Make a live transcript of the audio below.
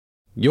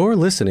You're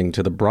listening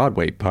to the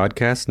Broadway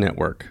Podcast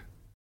Network.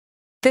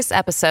 This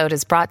episode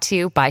is brought to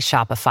you by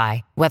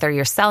Shopify. Whether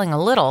you're selling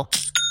a little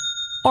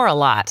or a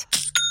lot,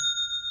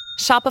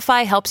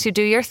 Shopify helps you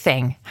do your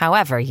thing,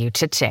 however you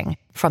cha-ching.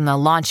 From the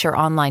launch your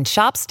online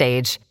shop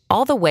stage,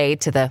 all the way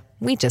to the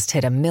we just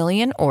hit 1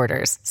 million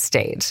orders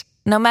stage.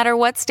 No matter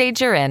what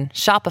stage you're in,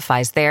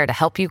 Shopify's there to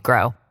help you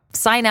grow.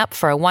 Sign up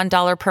for a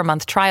 $1 per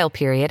month trial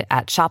period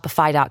at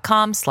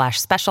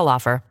shopify.com/special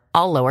offer,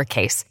 all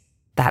lowercase.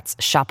 That's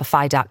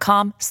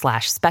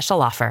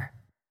shopify.com/special offer.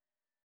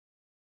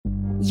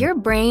 Your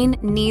brain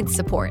needs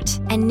support,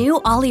 and new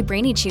Ollie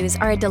Brainy Chews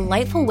are a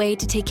delightful way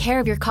to take care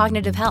of your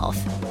cognitive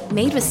health.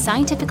 Made with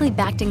scientifically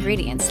backed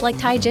ingredients like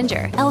Thai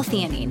ginger,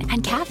 L-theanine,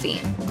 and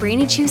caffeine,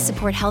 Brainy Chews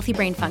support healthy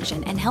brain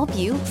function and help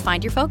you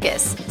find your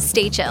focus,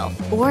 stay chill,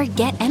 or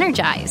get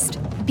energized.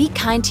 Be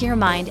kind to your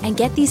mind and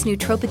get these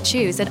nootropic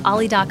chews at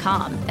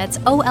ollie.com. That's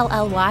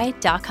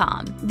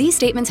OLLY.com. These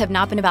statements have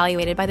not been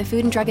evaluated by the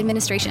Food and Drug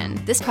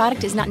Administration. This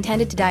product is not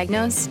intended to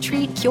diagnose,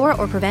 treat, cure,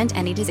 or prevent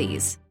any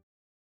disease.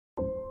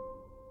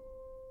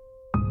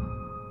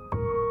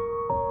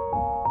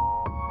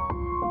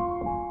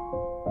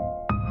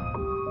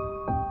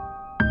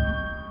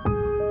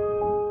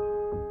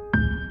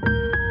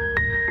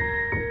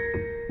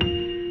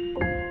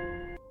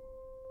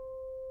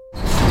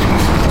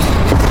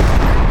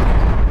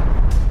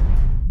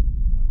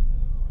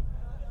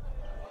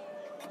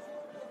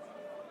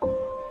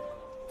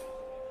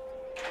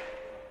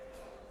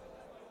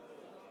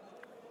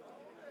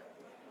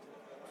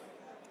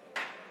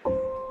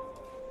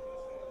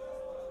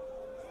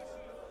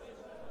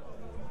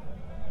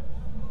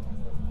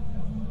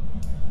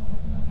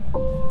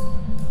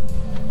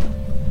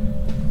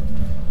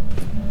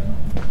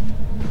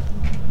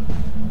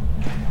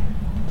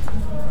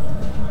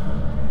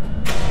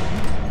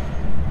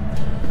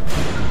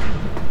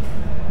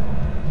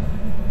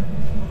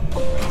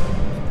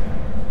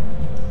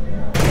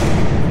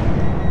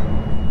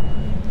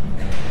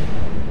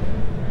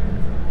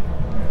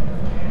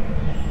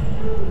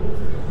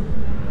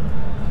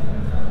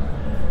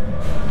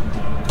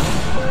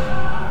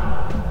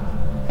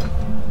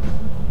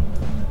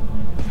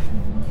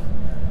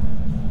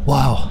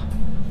 Wow,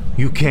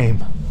 you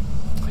came.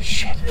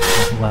 Shit.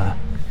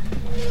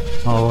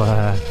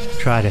 I'll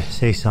try to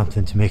say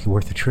something to make it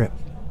worth the trip.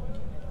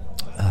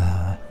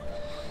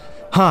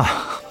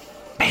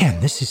 Man,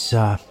 this is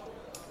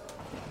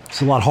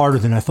it's a lot harder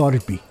than I thought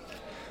it'd be.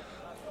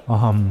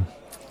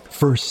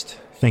 First,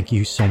 thank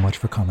you so much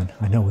for coming.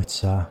 I know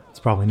it's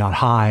probably not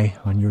high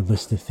on your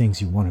list of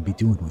things you want to be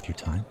doing with your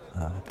time.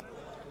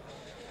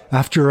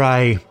 After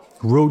I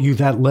wrote you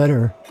that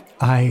letter,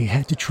 I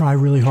had to try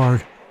really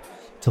hard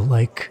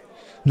to,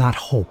 not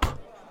hope.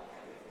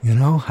 You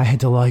know? I had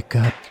to,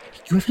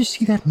 you ever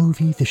see that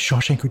movie, The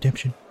Shawshank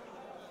Redemption?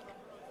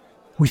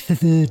 With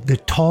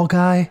the tall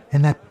guy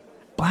and that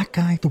black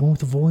guy, the one with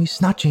the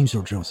voice? Not James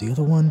Earl Jones, the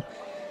other one.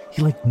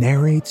 He,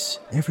 narrates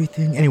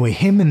everything. Anyway,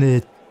 him and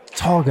the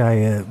tall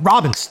guy,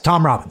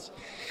 Tom Robbins.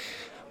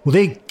 Well,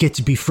 they get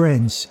to be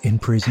friends in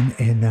prison,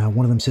 and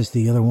one of them says to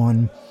the other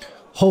one,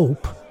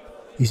 hope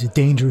is a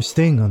dangerous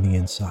thing on the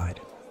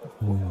inside.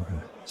 Or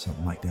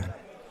something like that.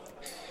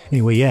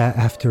 Anyway, yeah,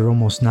 after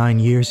almost 9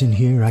 years in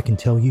here, I can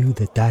tell you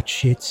that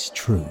shit's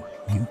true.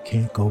 You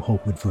can't go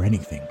hoping for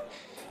anything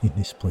in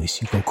this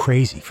place. You go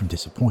crazy from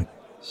disappointment.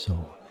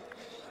 So,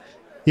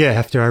 yeah,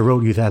 after I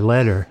wrote you that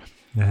letter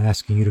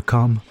asking you to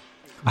come,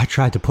 I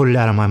tried to put it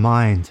out of my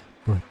mind,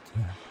 but,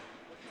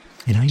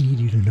 and I need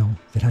you to know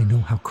that I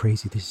know how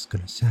crazy this is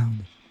going to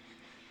sound.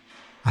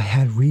 I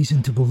had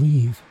reason to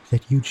believe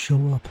that you'd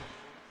show up.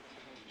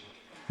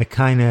 I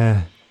kind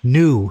of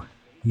knew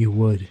you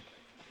would.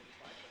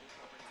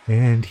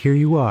 And here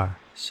you are,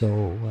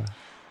 so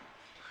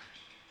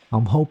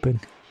I'm hoping.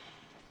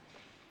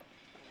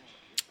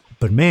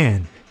 But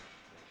man,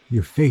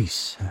 your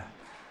face,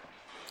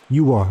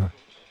 you are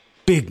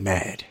big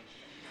mad.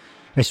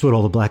 That's what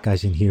all the black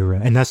guys in here,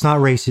 and that's not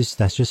racist,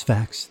 that's just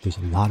facts. There's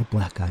a lot of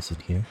black guys in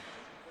here.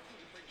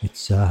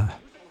 It's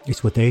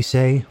what they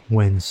say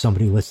when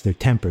somebody lets their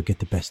temper get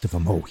the best of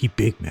them. Oh, he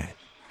big mad.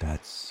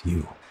 That's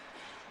you.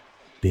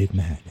 Big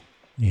mad.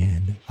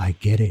 And I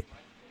get it.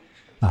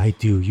 I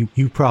do.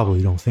 You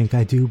probably don't think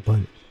I do,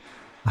 but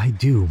I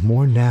do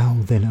more now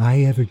than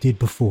I ever did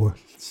before.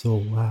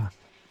 So,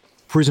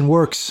 prison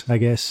works, I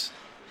guess.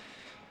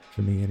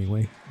 For me,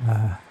 anyway.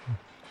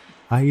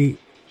 I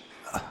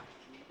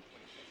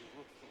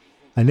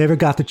never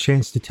got the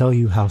chance to tell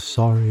you how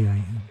sorry I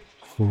am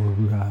for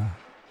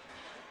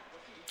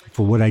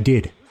what I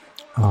did.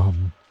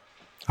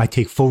 I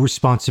take full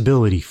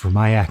responsibility for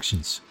my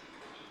actions.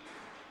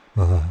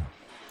 And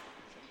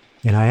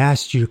I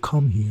asked you to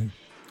come here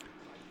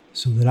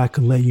so that I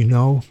could let you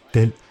know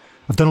that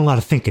I've done a lot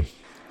of thinking.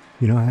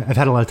 You know, I've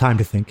had a lot of time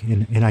to think,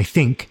 and I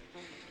think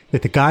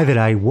that the guy that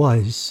I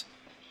was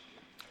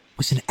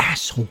an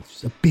asshole,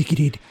 a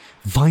bigoted,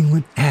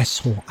 violent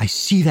asshole. I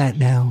see that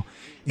now,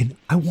 and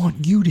I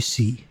want you to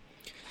see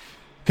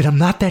that I'm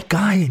not that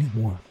guy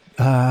anymore.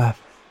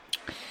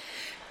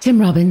 Tim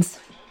Robbins.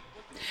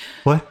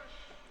 What?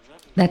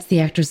 That's the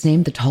actor's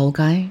name, the tall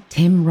guy,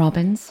 Tim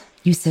Robbins.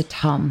 You said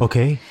Tom.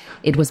 Okay.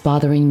 It was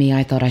bothering me.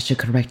 I thought I should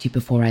correct you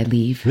before I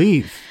leave.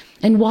 Leave.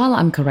 And while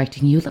I'm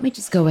correcting you, let me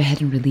just go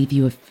ahead and relieve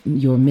you of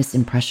your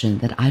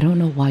misimpression that I don't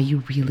know why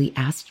you really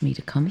asked me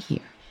to come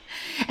here.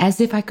 As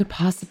if I could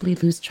possibly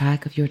lose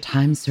track of your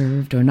time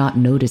served or not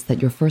notice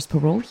that your first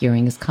parole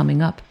hearing is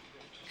coming up.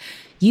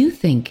 You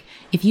think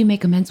if you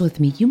make amends with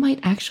me, you might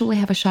actually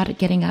have a shot at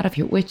getting out of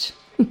here, which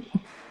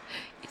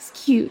is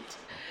cute.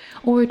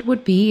 Or it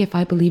would be if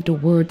I believed a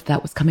word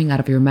that was coming out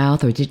of your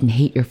mouth or didn't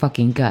hate your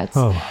fucking guts.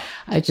 Oh.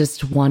 I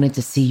just wanted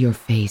to see your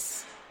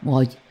face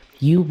while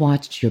you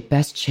watched your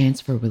best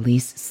chance for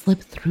release slip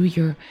through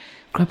your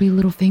grubby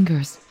little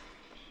fingers.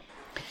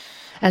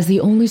 As the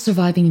only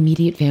surviving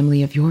immediate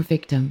family of your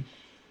victim,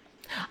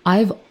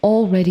 I've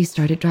already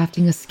started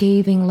drafting a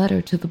scathing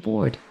letter to the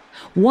board.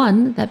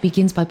 One that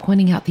begins by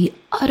pointing out the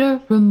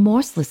utter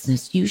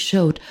remorselessness you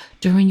showed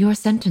during your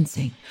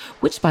sentencing,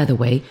 which, by the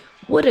way,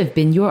 would have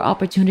been your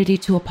opportunity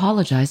to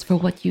apologize for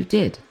what you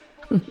did.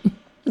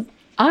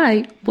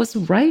 I was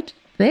right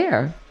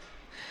there.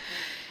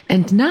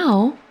 And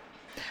now,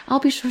 I'll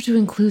be sure to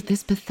include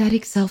this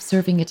pathetic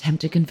self-serving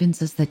attempt to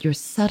convince us that you're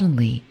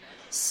suddenly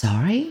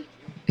sorry.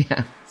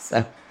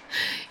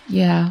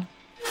 Yeah.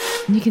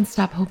 You can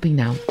stop hoping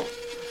now.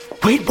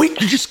 Wait,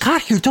 you just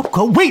got here. Don't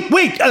go. Wait.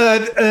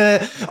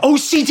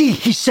 OCD.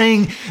 He's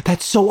saying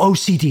that's so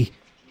OCD.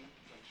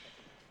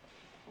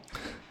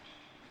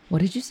 What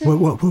did you say?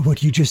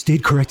 What you just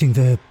did, correcting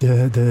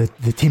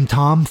the Tim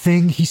Tom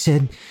thing? He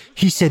said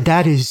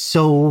that is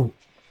so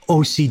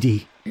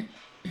OCD.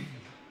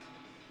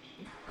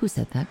 Who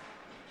said that?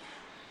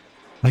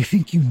 I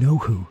think you know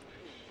who.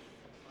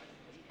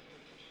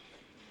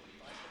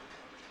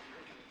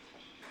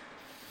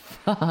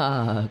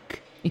 Fuck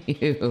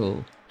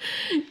you.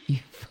 You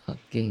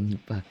fucking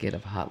bucket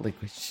of hot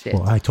liquid shit.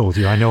 Well, I told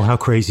you, I know how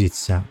crazy it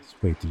sounds.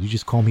 Wait, did you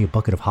just call me a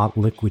bucket of hot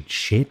liquid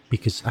shit?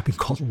 Because I've been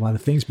called a lot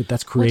of things, but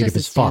that's creative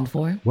as fuck. What does it stand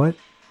for? What?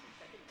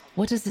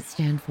 What does it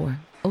stand for?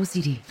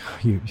 OCD.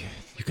 You're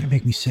gonna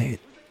make me say it.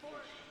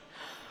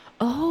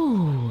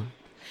 Oh,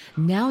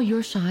 now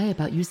you're shy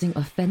about using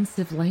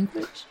offensive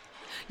language?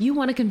 You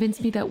want to convince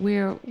me that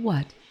we're,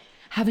 what,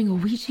 having a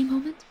Ouija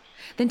moment?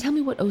 Then tell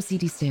me what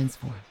OCD stands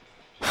for.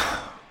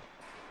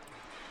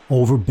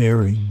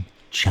 Overbearing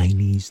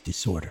Chinese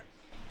disorder.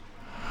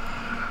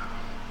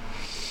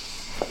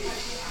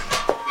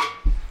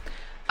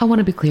 I want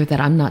to be clear that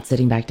I'm not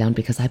sitting back down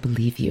because I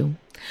believe you.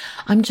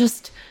 I'm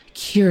just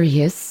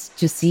curious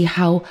to see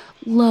how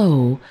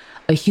low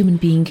a human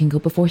being can go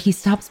before he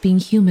stops being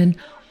human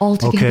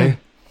altogether. Okay.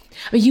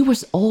 You were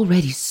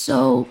already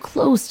so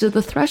close to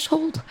the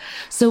threshold,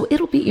 so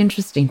it'll be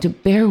interesting to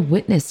bear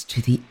witness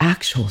to the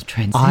actual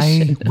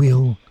transition. I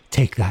will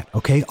take that,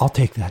 okay? I'll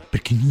take that.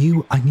 But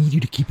I need you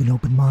to keep an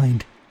open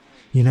mind.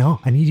 You know?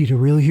 I need you to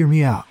really hear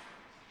me out.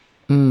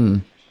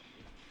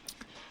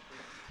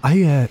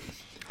 I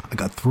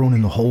got thrown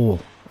in the hole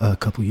a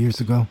couple years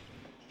ago.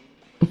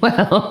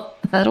 Well,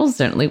 that'll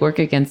certainly work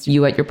against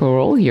you at your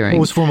parole hearing. It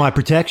was for my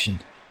protection.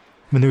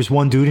 When there's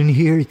one dude in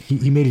here,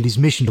 he made it his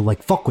mission to,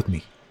 fuck with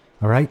me.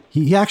 All right?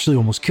 He actually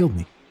almost killed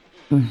me.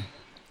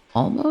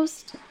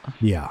 Almost?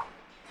 Yeah.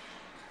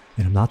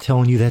 And I'm not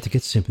telling you that to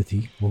get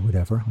sympathy or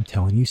whatever. I'm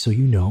telling you so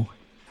you know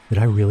that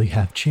I really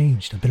have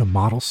changed. I've been a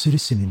model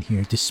citizen in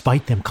here,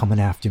 despite them coming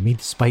after me,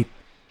 despite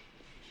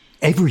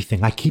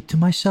everything I keep to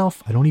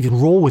myself. I don't even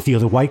roll with the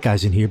other white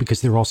guys in here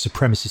because they're all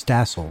supremacist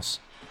assholes.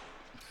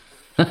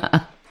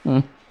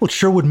 Well, it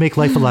sure would make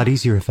life a lot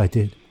easier if I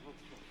did.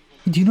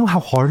 Do you know how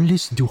hard it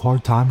is to do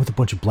hard time with a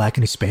bunch of black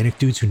and Hispanic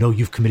dudes who know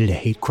you've committed a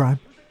hate crime?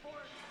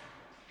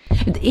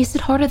 Is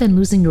it harder than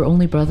losing your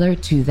only brother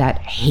to that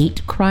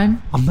hate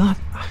crime?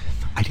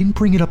 I didn't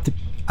bring it up to...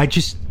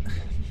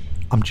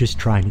 I'm just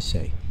trying to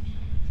say,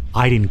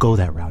 I didn't go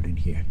that route in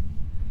here.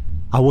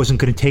 I wasn't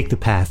going to take the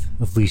path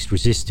of least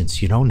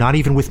resistance, not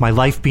even with my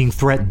life being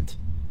threatened.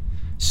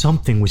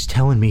 Something was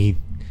telling me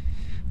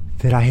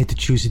that I had to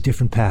choose a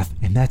different path,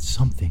 and that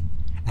something,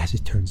 as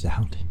it turns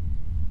out,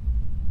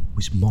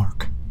 was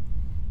Mark.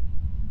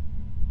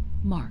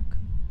 Mark,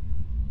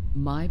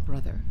 my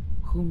brother,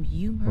 whom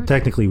you murdered. Well,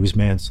 technically, it was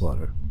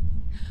manslaughter.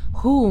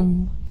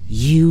 Whom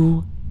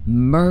you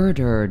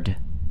murdered.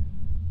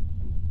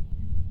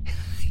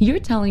 You're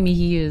telling me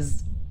he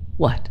is,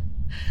 what,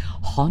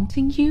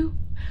 haunting you?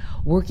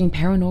 Working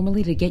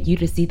paranormally to get you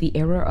to see the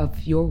error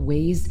of your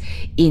ways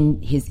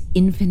in his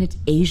infinite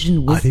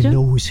Asian wisdom? I didn't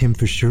know it was him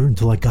for sure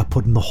until I got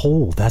put in the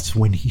hole. That's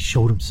when he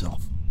showed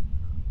himself.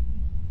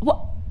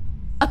 What?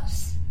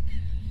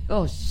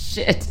 Oh,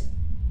 shit.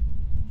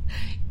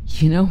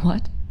 You know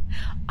what?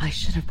 I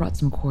should have brought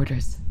some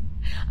quarters.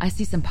 I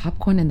see some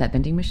popcorn in that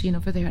vending machine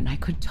over there, and I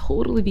could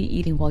totally be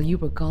eating while you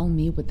regale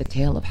me with the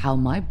tale of how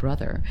my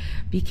brother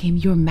became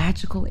your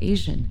magical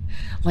Asian,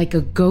 like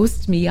a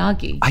ghost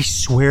Miyagi. I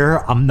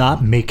swear I'm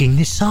not making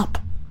this up.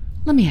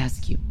 Let me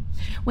ask you,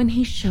 when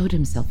he showed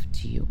himself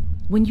to you,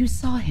 when you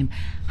saw him,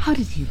 how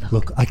did he look?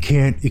 Look, I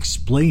can't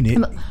explain it.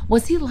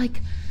 Was he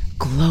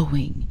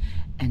glowing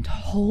and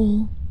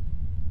whole?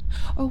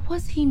 Or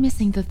was he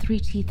missing the 3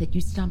 teeth that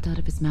you stomped out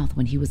of his mouth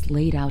when he was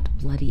laid out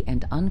bloody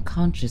and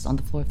unconscious on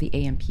the floor of the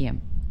AMPM?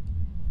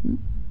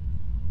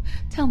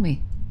 Tell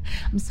me.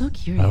 I'm so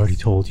curious. I already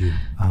told you.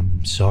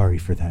 I'm sorry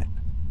for that.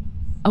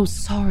 Oh,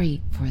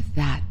 sorry for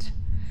that.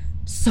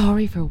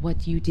 Sorry for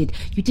what you did.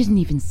 You didn't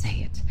even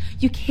say it.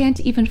 You can't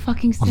even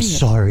fucking say it. I'm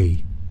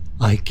sorry.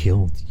 I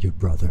killed your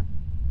brother.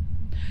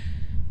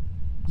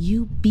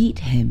 You beat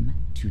him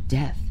to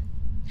death.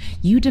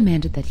 You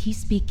demanded that he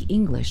speak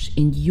English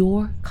in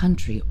your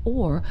country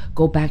or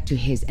go back to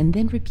his, and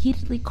then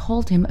repeatedly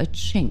called him a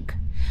chink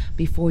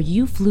before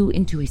you flew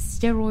into a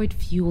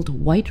steroid-fueled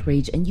white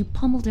rage and you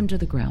pummeled him to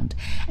the ground,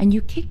 and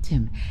you kicked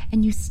him,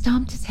 and you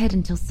stomped his head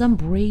until some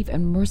brave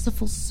and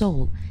merciful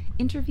soul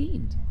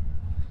intervened.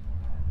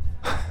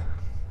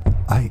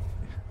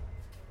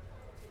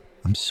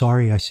 I'm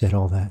sorry I said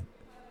all that,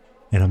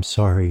 and I'm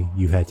sorry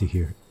you had to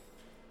hear it.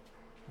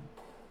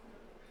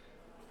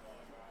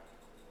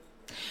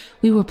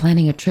 We were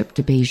planning a trip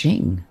to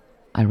Beijing,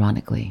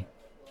 ironically,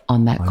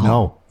 on that call. I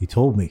know, he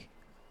told me.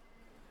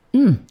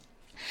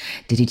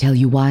 Did he tell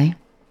you why?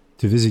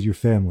 To visit your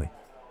family.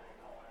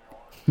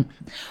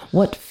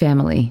 What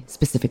family,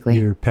 specifically?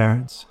 Your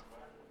parents.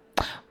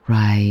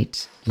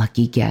 Right.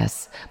 Lucky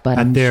guess. But At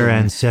I'm their sure.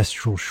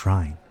 ancestral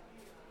shrine.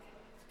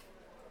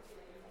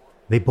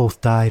 They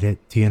both died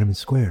at Tiananmen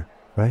Square,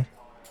 right?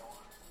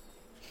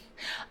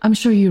 I'm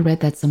sure you read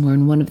that somewhere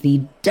in one of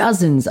the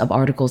dozens of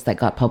articles that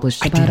got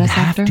published I about didn't us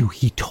have after. to.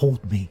 He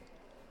told me.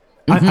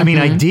 I mean,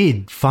 I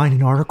did find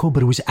an article,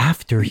 but it was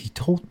after he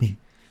told me.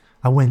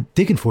 I went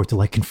digging for it to,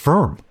 like,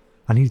 confirm.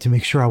 I needed to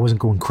make sure I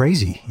wasn't going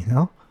crazy, you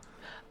know?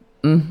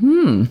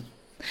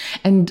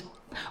 And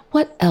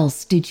what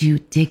else did you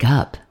dig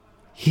up?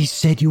 He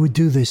said you would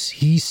do this.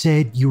 He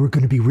said you were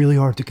going to be really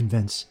hard to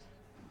convince.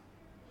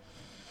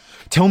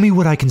 Tell me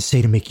what I can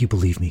say to make you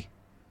believe me.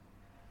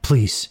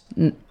 Please.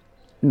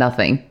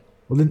 Nothing.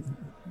 Well, then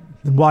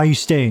why are you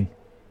staying?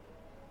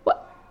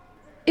 What?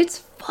 It's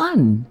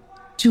fun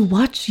to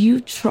watch you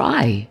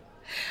try.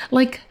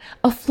 Like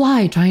a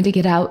fly trying to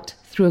get out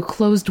through a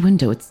closed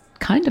window. It's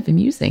kind of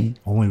amusing.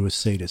 Only with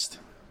sadist.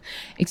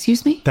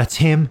 Excuse me? That's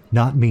him,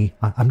 not me.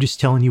 I'm just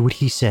telling you what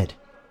he said.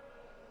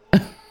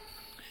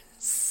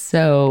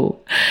 So,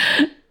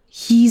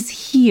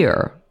 he's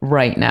here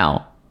right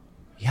now.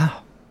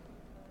 Yeah.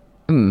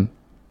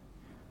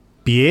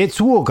 别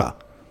做个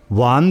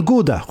顽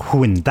固的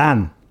混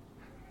蛋，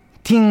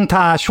听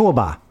他说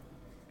吧。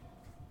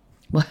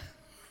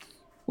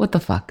 What the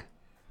fuck?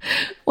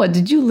 What,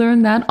 did you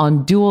learn that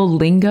on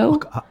Duolingo?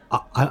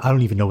 I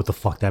don't even know what the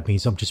fuck that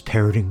means. I'm just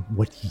parroting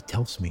what he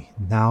tells me.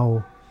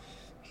 Now,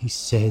 he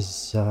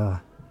says,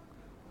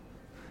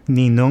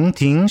 你能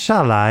停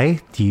下来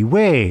体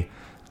味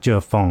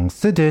这讽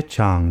刺的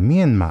场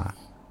面吗？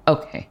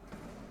 Okay.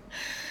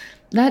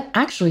 That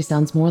actually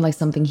sounds more like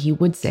something he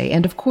would say.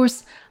 And of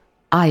course,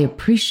 I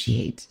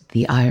appreciate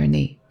the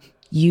irony.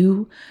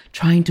 You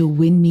trying to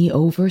win me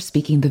over,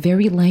 speaking the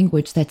very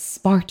language that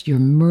sparked your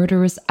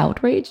murderous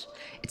outrage?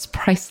 It's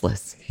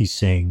priceless. He's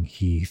saying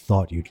he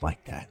thought you'd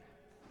like that.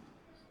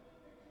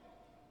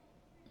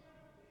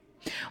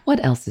 What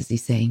else is he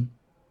saying?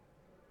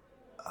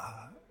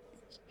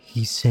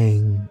 He's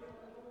saying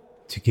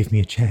to give me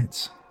a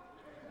chance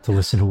to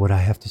listen to what I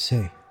have to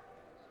say.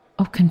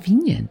 Oh,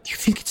 convenient. You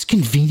think it's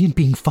convenient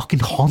being fucking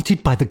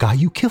haunted by the guy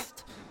you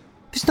killed?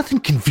 There's nothing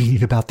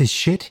convenient about this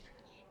shit.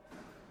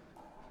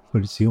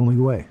 But it's the only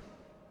way.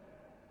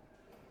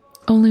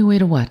 Only way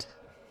to what?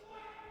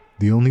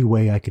 The only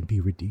way I can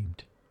be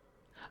redeemed.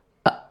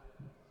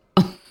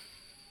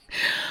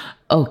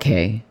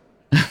 Okay.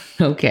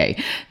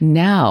 Okay.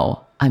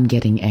 Now I'm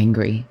getting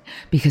angry.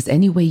 Because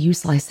any way you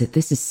slice it,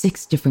 this is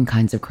 6 different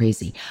kinds of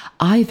crazy.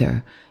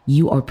 Either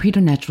you are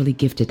preternaturally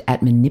gifted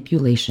at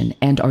manipulation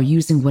and are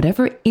using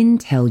whatever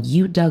intel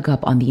you dug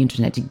up on the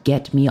internet to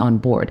get me on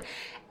board.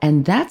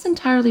 And that's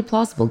entirely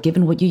plausible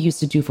given what you used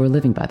to do for a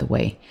living, by the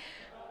way.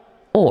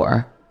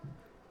 Or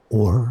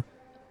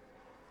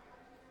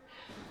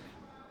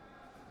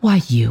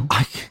why you?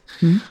 I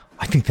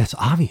think that's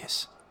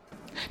obvious.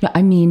 No,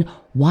 I mean,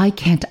 why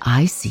can't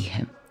I see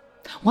him?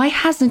 Why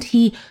hasn't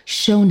he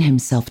shown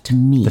himself to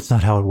me? That's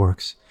not how it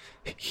works.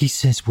 He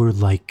says we're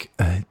like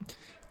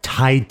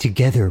tied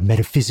together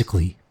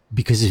metaphysically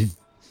because of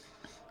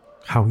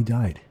how he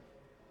died.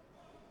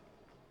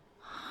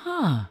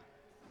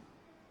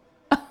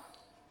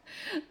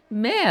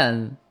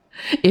 Man,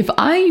 if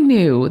I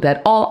knew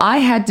that all I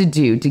had to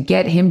do to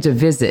get him to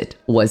visit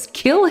was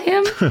kill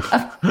him.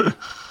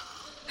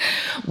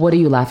 What are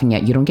you laughing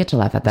at? You don't get to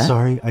laugh at that.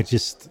 Sorry, I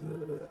just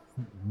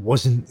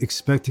wasn't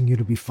expecting you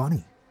to be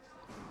funny.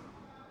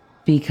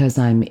 Because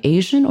I'm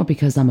Asian or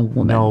because I'm a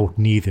woman? No,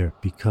 neither.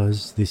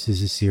 Because this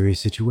is a serious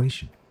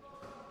situation.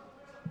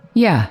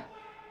 Yeah.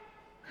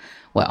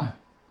 Well,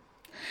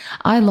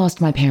 I lost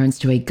my parents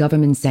to a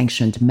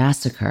government-sanctioned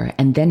massacre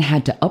and then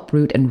had to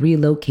uproot and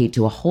relocate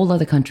to a whole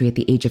other country at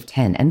the age of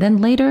 10, and then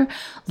later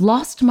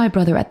lost my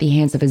brother at the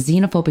hands of a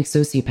xenophobic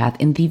sociopath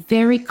in the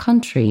very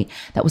country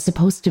that was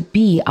supposed to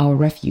be our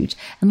refuge.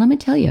 And let me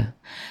tell you,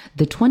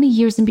 the 20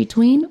 years in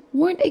between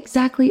weren't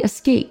exactly a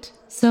skate.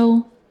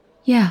 So,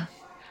 yeah,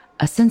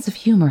 a sense of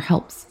humor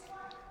helps.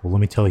 Well, let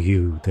me tell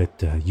you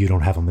that you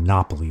don't have a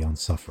monopoly on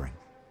suffering.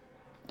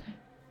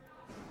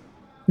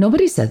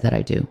 Nobody said that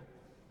I do.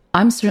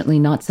 I'm certainly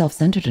not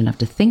self-centered enough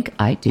to think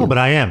I do. Oh, but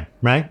I am,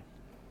 right?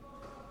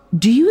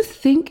 Do you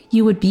think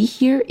you would be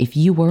here if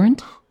you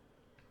weren't?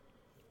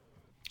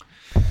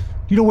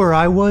 You know where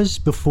I was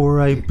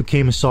before I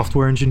became a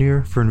software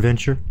engineer for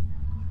Inventure?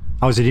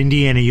 I was at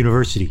Indiana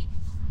University,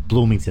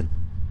 Bloomington.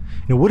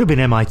 It would have been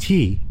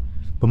MIT,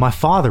 but my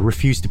father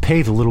refused to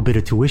pay the little bit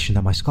of tuition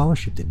that my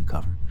scholarship didn't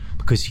cover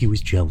because he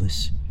was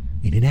jealous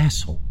and an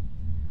asshole.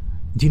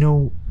 Do you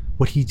know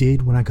what he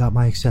did when I got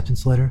my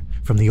acceptance letter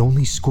from the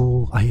only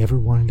school I ever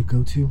wanted to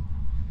go to?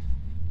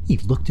 He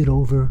looked it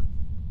over,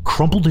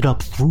 crumpled it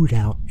up, threw it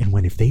out, and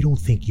went, if they don't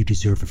think you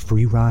deserve a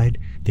free ride,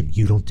 then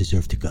you don't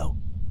deserve to go.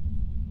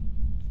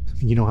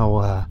 You know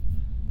how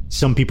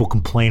some people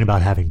complain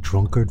about having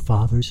drunkard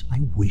fathers? I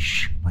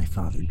wish my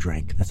father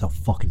drank. That's how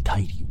fucking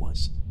tight he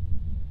was.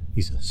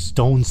 He's a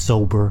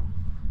stone-sober,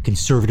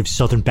 conservative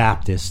Southern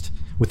Baptist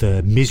with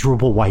a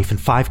miserable wife and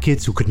 5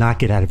 kids who could not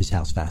get out of his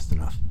house fast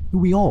enough.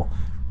 We all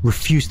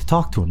refuse to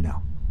talk to him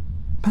now.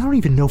 I don't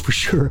even know for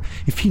sure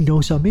if he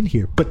knows I'm in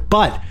here. But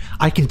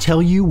I can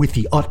tell you with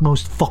the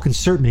utmost fucking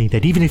certainty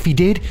that even if he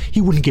did,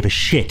 he wouldn't give a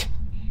shit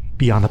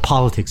beyond the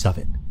politics of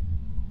it.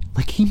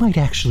 Like, he might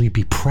actually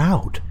be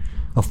proud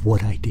of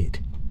what I did.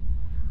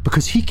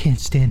 Because he can't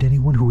stand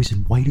anyone who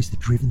isn't white as the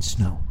driven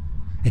snow.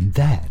 And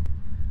that,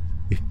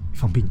 if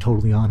I'm being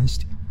totally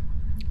honest,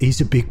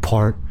 is a big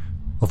part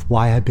of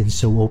why I've been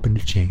so open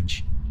to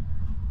change.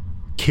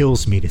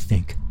 Kills me to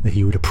think that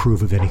he would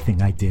approve of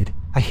anything I did.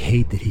 I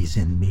hate that he's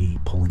in me,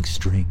 pulling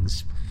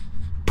strings,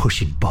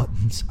 pushing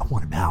buttons. I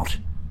want him out.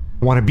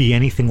 I want to be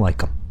anything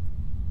like him.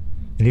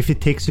 And if it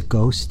takes a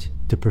ghost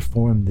to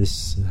perform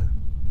this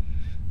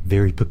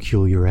very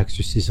peculiar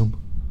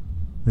exorcism,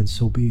 then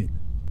so be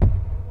it.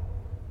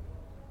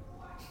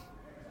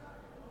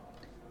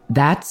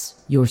 That's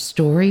your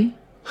story?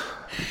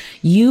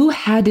 You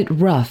had it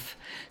rough,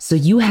 so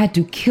you had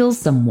to kill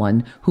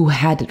someone who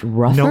had it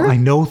rougher? No, I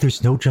know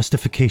there's no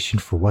justification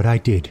for what I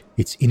did.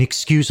 It's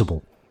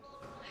inexcusable.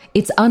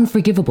 It's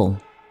unforgivable.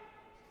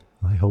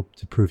 I hope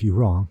to prove you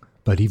wrong,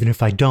 but even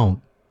if I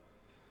don't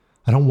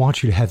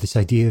want you to have this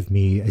idea of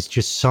me as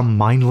just some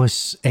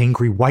mindless,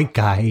 angry white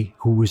guy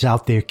who was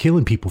out there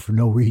killing people for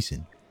no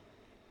reason.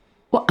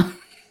 Well,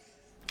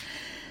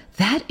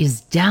 that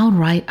is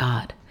downright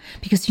odd,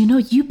 because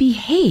you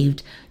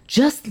behaved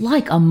just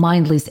like a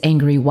mindless,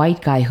 angry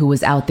white guy who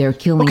was out there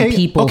killing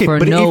people for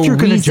no reason. But if you're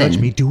going to judge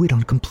me, do it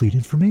on complete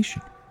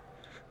information.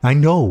 I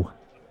know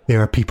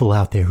there are people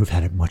out there who've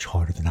had it much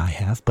harder than I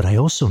have, but I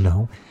also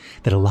know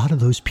that a lot of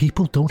those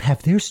people don't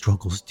have their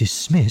struggles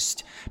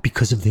dismissed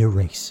because of their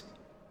race.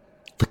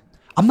 Look,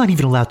 I'm not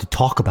even allowed to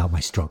talk about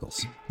my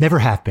struggles. Never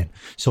have been.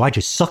 So I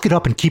just suck it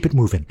up and keep it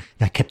moving.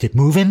 And I kept it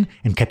moving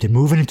and kept it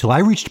moving until I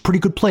reached a pretty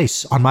good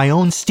place on my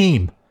own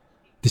steam.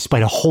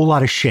 Despite a whole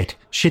lot of shit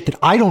that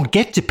I don't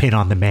get to pin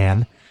on the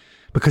man,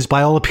 because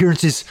by all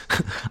appearances,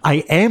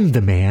 I am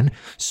the man.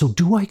 So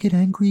do I get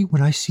angry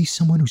when I see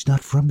someone who's not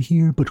from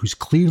here, but who's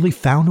clearly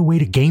found a way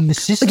to game the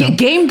system?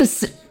 Game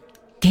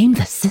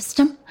the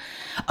system?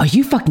 Are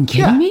you fucking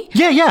kidding me?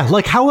 Yeah.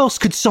 Like, how else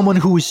could someone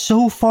who is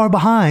so far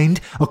behind,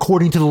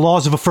 according to the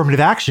laws of affirmative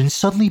action,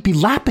 suddenly be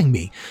lapping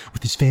me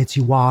with his fancy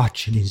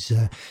watch and his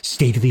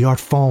state-of-the-art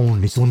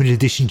phone, his limited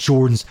edition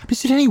Jordans?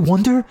 Is it any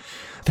wonder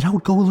that I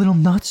would go a little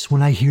nuts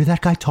when I hear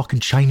that guy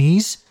talking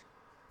Chinese?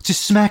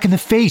 Just smack in the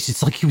face.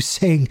 It's like he was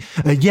saying,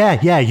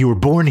 yeah, you were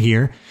born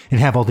here and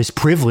have all this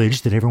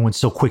privilege that everyone's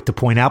so quick to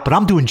point out, but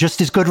I'm doing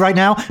just as good right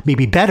now,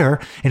 maybe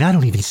better, and I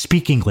don't even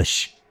speak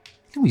English.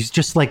 He's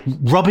just like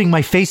rubbing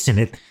my face in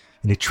it,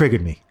 and it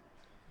triggered me.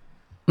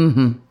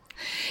 Mm-hmm.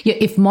 Yeah,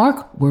 if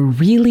Mark were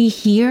really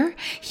here,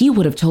 he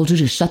would have told you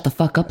to shut the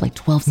fuck up like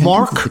 12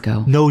 sentences ago.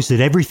 Mark knows that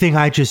everything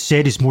I just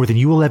said is more than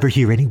you will ever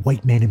hear any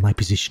white man in my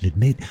position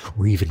admit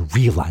or even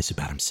realize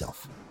about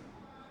himself.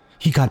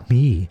 He got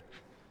me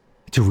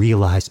to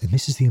realize, and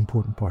this is the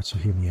important part, so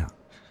hear me out,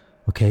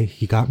 okay?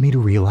 He got me to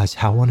realize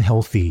how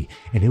unhealthy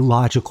and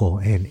illogical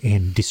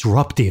and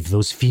disruptive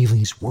those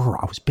feelings were.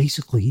 I was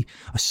basically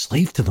a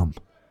slave to them.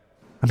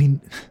 I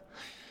mean,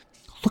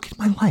 look at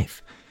my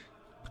life.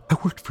 I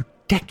worked for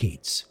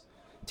decades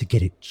to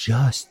get it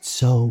just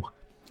so,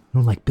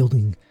 like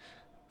building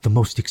the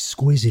most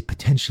exquisite,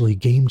 potentially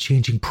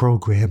game-changing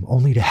program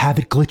only to have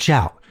it glitch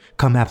out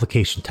come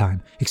application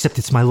time. Except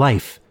it's my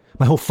life.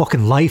 My whole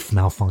fucking life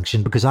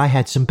malfunctioned because I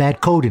had some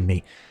bad code in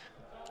me.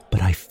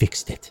 But I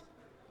fixed it.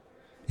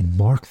 And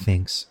Mark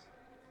thinks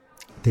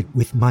that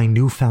with my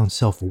newfound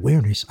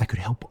self-awareness, I could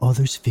help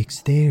others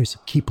fix theirs,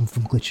 keep them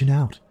from glitching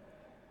out.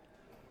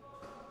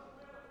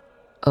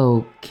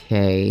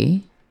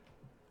 Okay.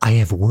 I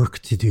have work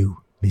to do,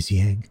 Ms.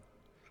 Yang.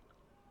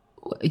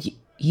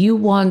 You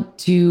want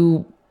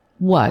to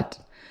what?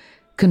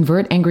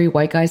 Convert angry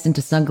white guys into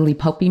snuggly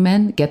puppy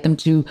men? Get them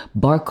to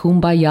bark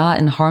kumbaya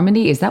in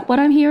harmony? Is that what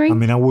I'm hearing? I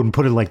mean, I wouldn't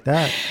put it like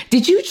that.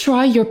 Did you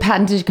try your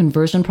patented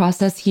conversion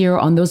process here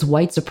on those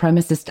white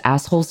supremacist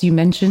assholes you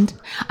mentioned?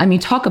 I mean,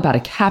 talk about a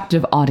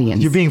captive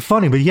audience. You're being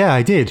funny, but yeah,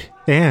 I did.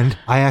 And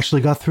I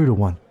actually got through to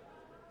one.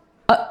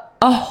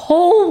 A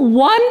whole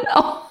one?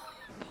 Oh,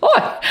 boy.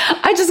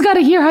 I just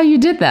gotta hear how you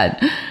did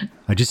that.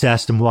 I just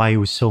asked him why he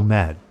was so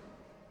mad.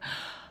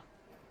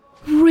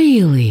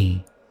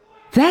 Really?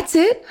 That's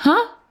it,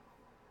 huh?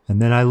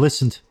 And then I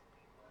listened.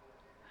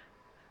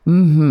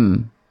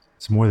 Mm-hmm.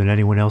 It's more than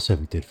anyone else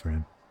ever did for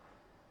him.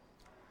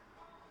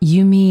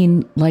 You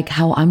mean like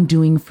how I'm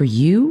doing for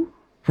you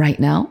right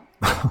now?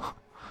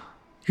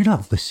 You're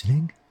not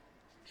listening.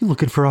 You're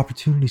looking for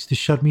opportunities to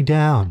shut me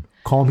down,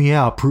 call me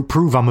out,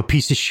 prove I'm a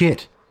piece of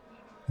shit.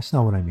 That's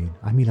not what I mean.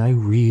 I mean, I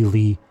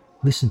really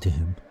listened to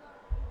him.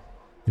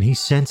 And he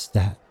sensed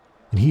that.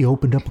 And he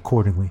opened up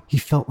accordingly. He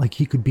felt like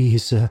he could be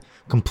his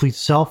complete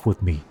self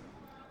with me.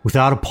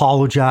 Without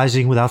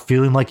apologizing, without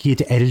feeling like he had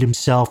to edit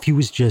himself. He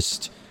was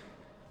just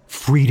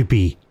free to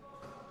be.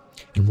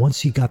 And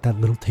once he got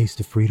that little taste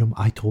of freedom,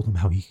 I told him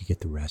how he could get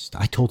the rest.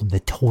 I told him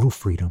that total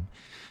freedom,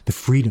 the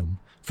freedom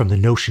from the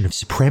notion of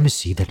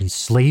supremacy that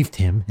enslaved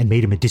him and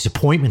made him a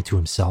disappointment to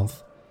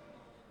himself,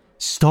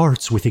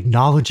 starts with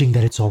acknowledging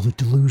that it's all a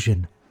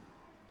delusion.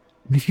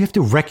 And if you have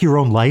to wreck your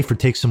own life or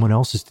take someone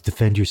else's to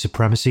defend your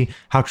supremacy,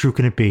 how true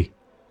can it be?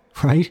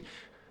 Right?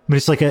 I mean,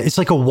 it's like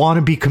a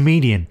wannabe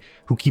comedian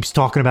who keeps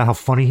talking about how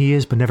funny he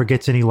is but never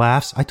gets any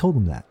laughs. I told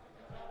him that.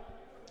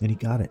 And he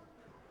got it.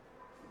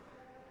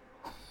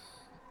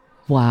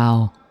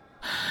 Wow.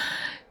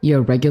 You're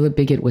a regular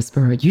bigot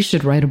whisperer. You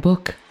should write a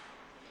book.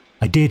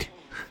 I did.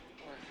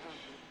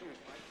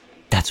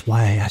 That's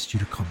why I asked you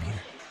to come here.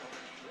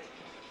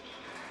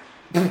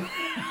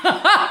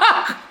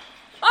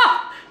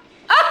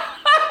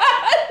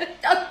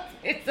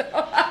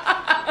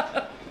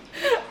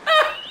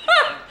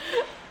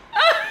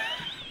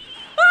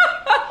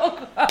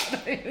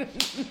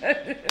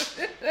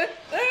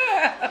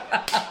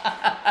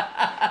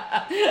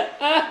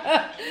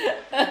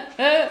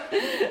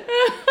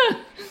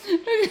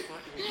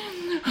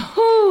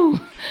 Oh,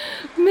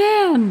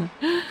 man.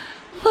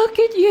 Look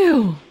at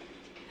you.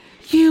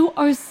 You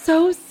are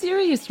so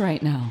serious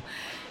right now.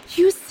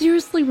 You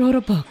seriously wrote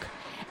a book,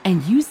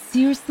 and you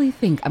seriously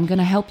think I'm going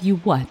to help you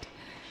what?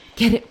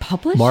 Get it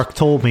published? Mark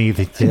told me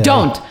that...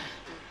 Don't.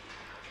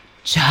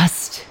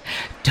 Just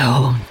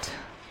don't.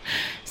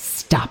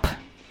 Stop.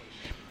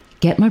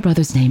 Get my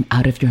brother's name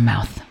out of your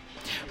mouth.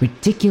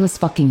 Ridiculous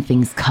fucking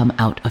things come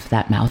out of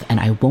that mouth, and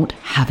I won't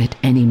have it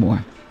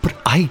anymore. But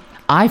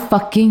I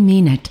fucking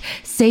mean it.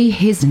 Say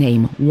his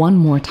name one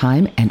more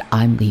time, and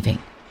I'm leaving.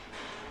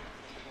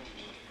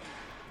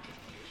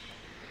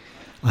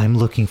 I'm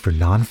looking for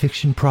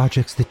nonfiction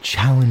projects that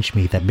challenge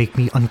me, that make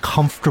me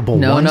uncomfortable,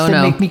 ones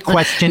that make me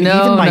question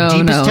even my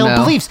deepest held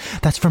beliefs.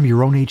 That's from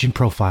your own agent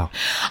profile.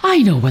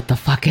 I know what the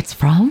fuck it's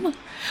from.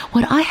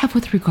 What I have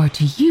with regard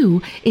to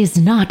you is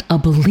not a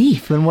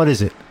belief. Then what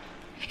is it?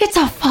 It's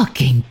a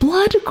fucking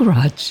blood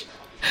grudge.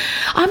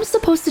 I'm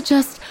supposed to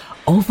just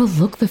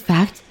overlook the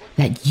fact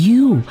that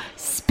you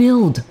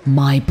spilled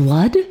my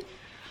blood?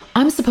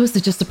 I'm supposed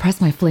to just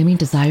suppress my flaming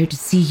desire to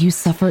see you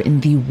suffer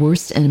in the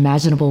worst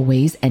imaginable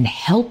ways and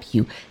help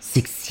you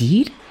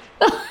succeed?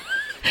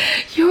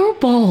 Your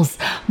balls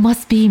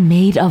must be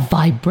made of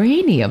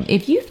vibranium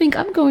if you think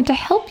I'm going to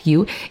help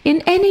you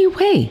in any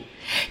way.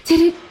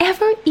 Did it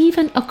ever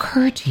even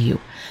occur to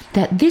you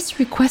that this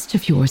request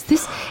of yours,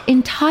 this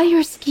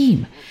entire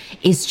scheme,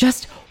 is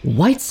just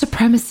white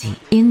supremacy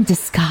in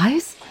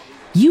disguise?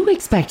 You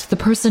expect the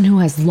person who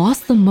has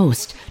lost the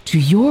most to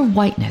your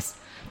whiteness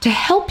to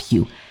help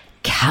you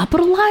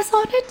capitalize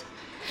on it?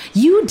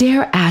 You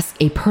dare ask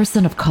a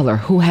person of color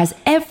who has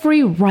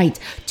every right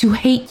to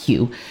hate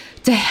you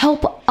to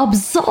help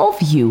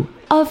absolve you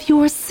of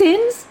your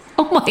sins?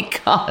 Oh my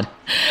God,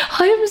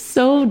 I am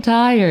so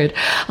tired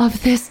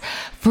of this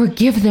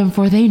forgive them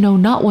for they know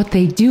not what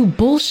they do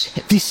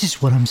bullshit. This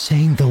is what I'm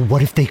saying though.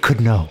 What if they could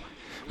know?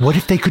 What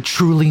if they could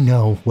truly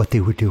know what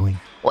they were doing?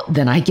 Well,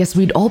 then I guess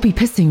we'd all be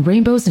pissing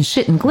rainbows and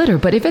shit and glitter,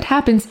 but if it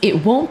happens,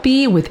 it won't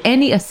be with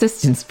any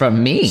assistance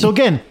from me. So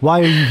again,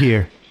 why are you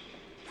here?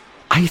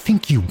 I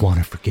think you want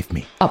to forgive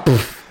me.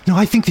 No,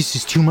 I think this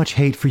is too much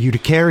hate for you to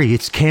carry.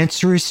 It's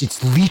cancerous.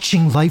 It's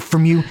leeching life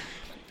from you.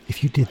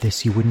 If you did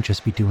this, you wouldn't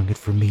just be doing it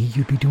for me.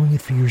 You'd be doing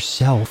it for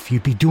yourself.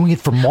 You'd be doing it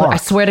for Mark. Look, I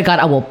swear to God,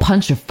 I will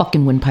punch your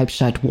fucking windpipe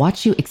shut,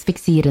 watch you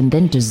asphyxiate, and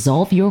then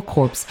dissolve your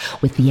corpse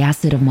with the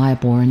acid of my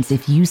abhorrence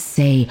if you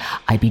say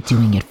I'd be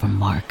doing it for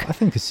Mark. I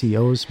think the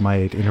CEOs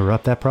might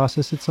interrupt that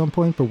process at some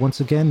point, but once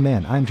again,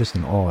 man, I'm just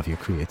in awe of your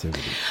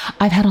creativity.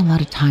 I've had a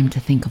lot of time to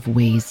think of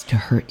ways to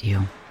hurt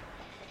you.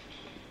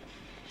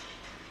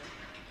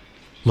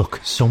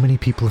 Look, so many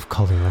people of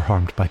color are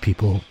harmed by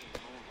people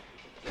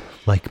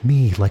like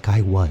me, like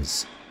I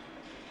was.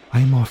 I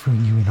am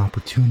offering you an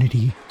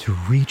opportunity to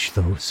reach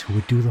those who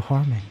would do the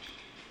harming.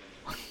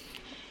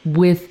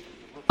 with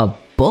a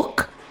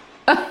book?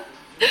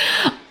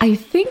 I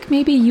think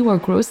maybe you are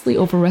grossly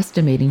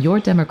overestimating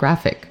your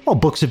demographic. Well,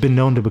 books have been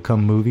known to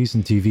become movies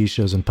and TV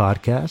shows and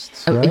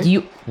podcasts, right?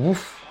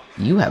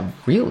 You have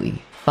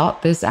really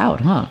thought this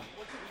out, huh?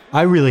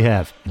 I really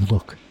have. And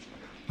look,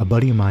 a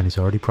buddy of mine has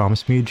already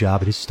promised me a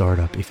job at his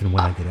startup if and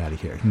when I get out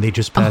of here. And they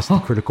just passed the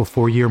critical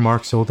 4-year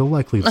mark, so they'll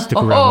likely stick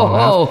around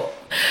long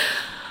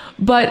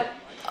enough.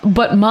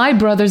 But my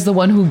brother's the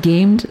one who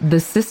gamed the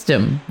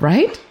system,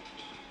 right?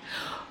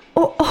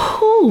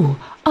 Who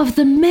of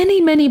the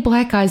many, many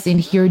black guys in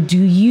here do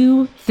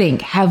you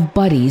think have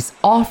buddies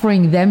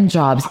offering them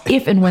jobs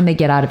if and when they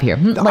get out of here?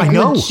 Like I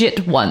know.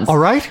 Legit ones. All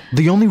right?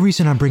 The only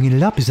reason I'm bringing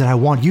it up is that I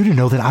want you to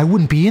know that I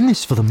wouldn't be in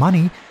this for the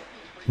money.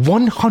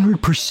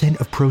 100%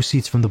 of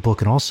proceeds from the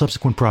book and all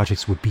subsequent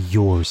projects would be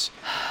yours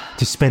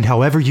to spend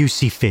however you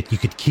see fit. You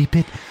could keep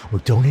it or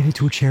donate it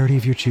to a charity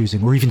of your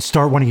choosing or even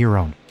start one of your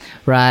own.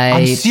 Right.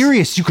 I'm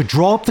serious. You could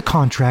draw up the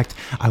contract.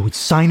 I would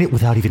sign it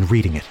without even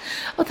reading it.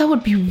 Oh, that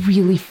would be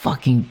really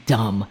fucking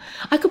dumb.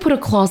 I could put a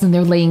clause in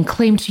there laying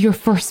claim to your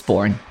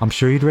firstborn. I'm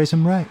sure you'd raise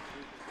him right.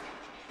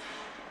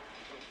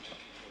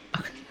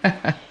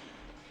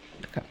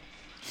 Okay.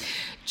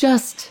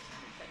 Just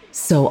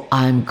so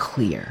I'm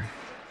clear.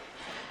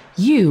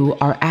 You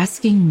are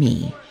asking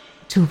me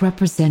to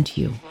represent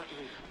you,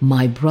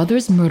 my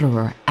brother's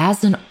murderer,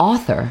 as an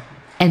author,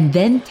 and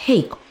then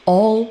take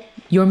all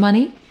your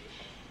money?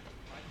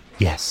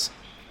 Yes.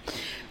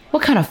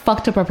 What kind of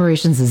fucked up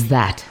reparations is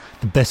that?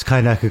 The best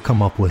kind I could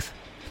come up with.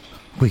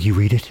 Will you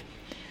read it?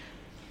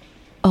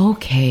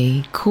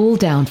 Okay, cool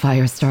down,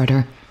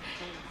 Firestarter.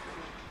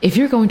 If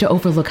you're going to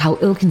overlook how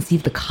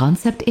ill-conceived the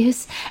concept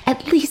is,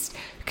 at least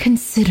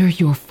consider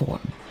your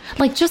form.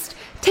 Like, just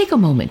take a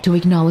moment to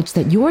acknowledge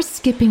that you're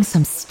skipping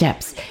some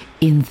steps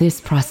in this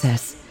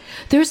process.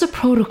 There's a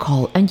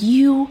protocol, and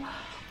you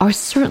are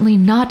certainly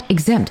not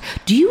exempt.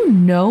 Do you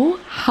know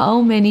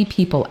how many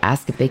people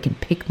ask if they can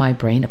pick my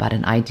brain about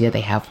an idea they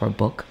have for a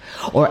book?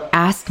 Or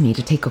ask me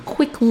to take a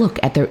quick look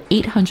at their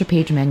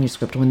 800-page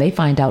manuscript when they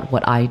find out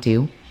what I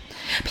do?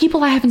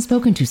 People I haven't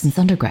spoken to since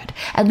undergrad.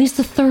 At least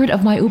a third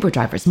of my Uber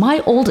drivers. My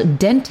old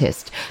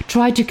dentist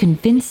tried to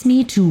convince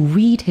me to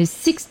read his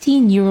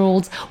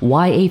 16-year-old's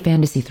YA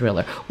fantasy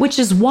thriller, which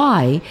is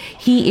why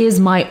he is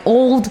my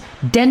old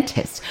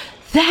dentist.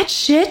 That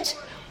shit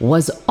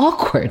was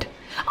awkward.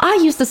 I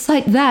used to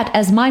cite that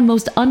as my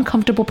most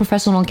uncomfortable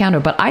professional encounter,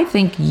 but I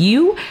think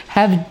you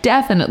have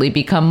definitely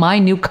become my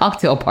new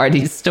cocktail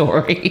party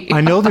story. I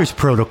know there's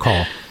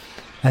protocol.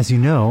 As you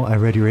know, I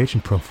read your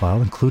agent profile,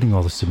 including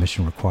all the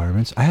submission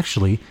requirements. I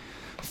actually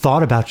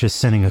thought about just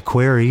sending a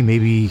query,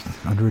 maybe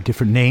under a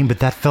different name, but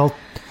that felt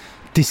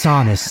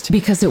dishonest.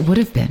 Because it would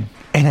have been.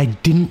 And I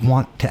didn't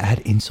want to add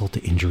insult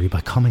to injury by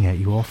coming at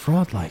you all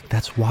fraud-like.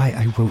 That's why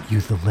I wrote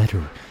you the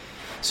letter.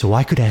 So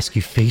I could ask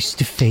you face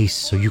to face,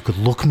 so you could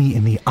look me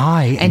in the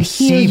eye and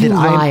see that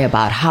I lie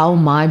about how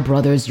my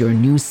brother's your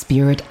new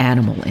spirit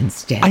animal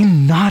instead.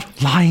 I'm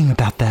not lying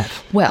about that.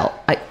 Well,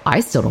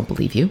 I still don't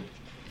believe you.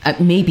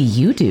 Maybe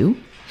you do.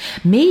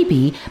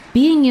 Maybe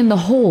being in the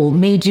hole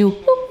made you,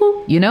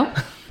 you know?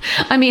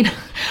 I mean,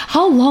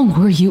 how long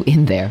were you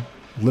in there?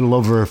 A little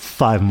over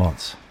 5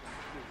 months.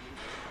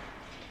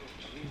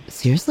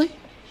 Seriously?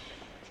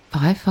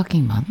 5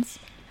 fucking months?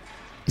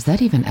 Is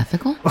that even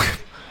ethical?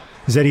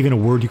 Is that even a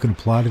word you can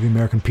apply to the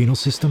American penal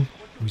system?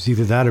 It was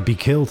either that or be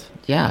killed.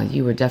 Yeah,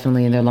 you were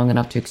definitely in there long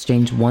enough to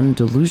exchange one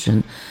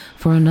delusion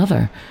for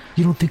another.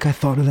 You don't think I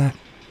thought of that?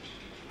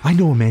 I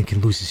know a man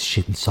can lose his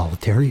shit in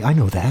solitary. I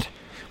know that.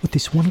 With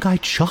this one guy,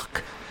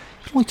 Chuck,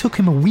 it only took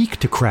him a week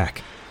to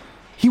crack.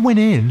 He went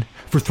in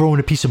for throwing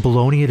a piece of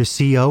bologna at a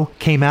CO,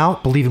 came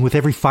out believing with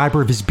every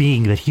fiber of his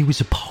being that he was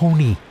a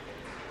pony.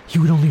 He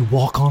would only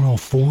walk on all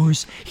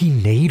fours, he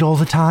neighed all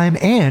the time,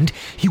 and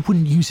he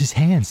wouldn't use his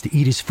hands to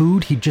eat his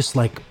food. He'd just,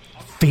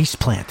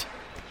 faceplant.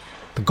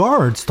 The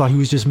guards thought he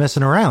was just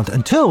messing around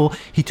until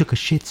he took a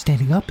shit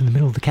standing up in the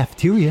middle of the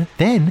cafeteria.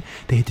 Then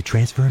they had to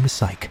transfer him to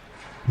psych.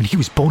 I mean, he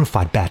was bona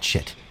fide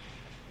batshit.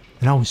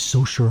 And I was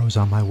so sure I was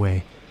on my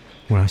way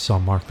when I saw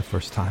Mark the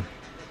first time.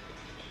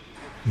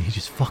 I mean, he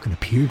just fucking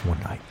appeared one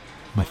night,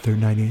 my third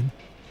night in,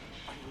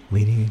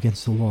 leaning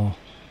against the wall.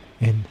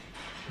 And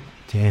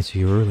to answer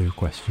your earlier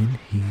question,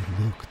 he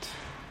looked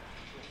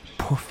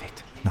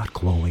perfect. Not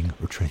glowing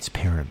or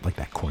transparent like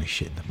that corny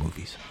shit in the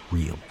movies.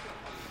 Real.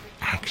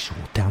 Actual,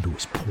 down to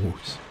his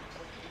pores.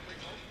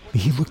 I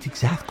mean, he looked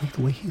exactly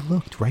the way he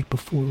looked right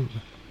before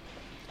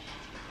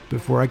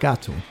I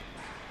got to him.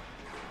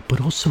 But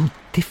also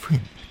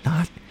different,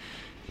 not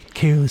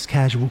careless,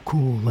 casual,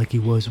 cool like he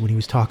was when he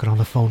was talking on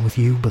the phone with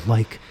you, but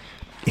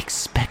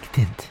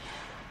expectant,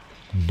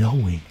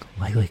 knowing,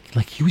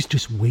 like he was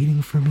just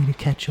waiting for me to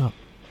catch up.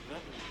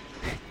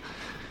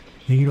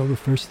 And you know the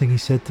first thing he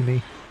said to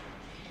me?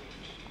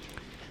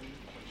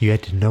 You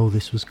had to know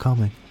this was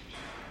coming.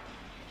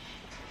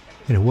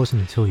 And it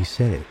wasn't until he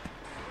said it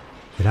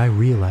that I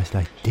realized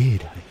I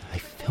did. I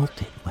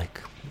felt it like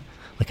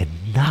a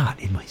knot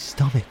in my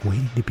stomach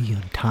waiting to be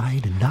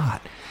untied, a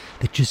knot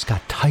that just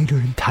got tighter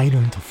and tighter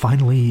until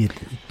finally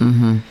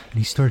and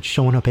he started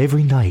showing up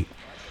every night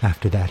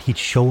after that. He'd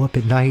show up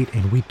at night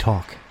and we'd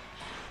talk.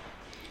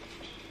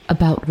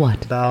 About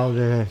what?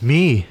 About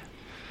me,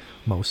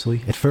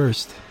 mostly, at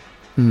first.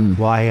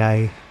 Why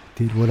I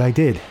did what I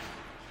did.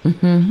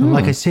 And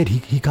like I said,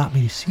 he got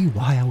me to see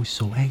why I was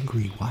so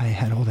angry, why I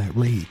had all that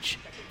rage.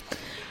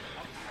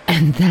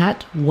 And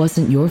that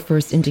wasn't your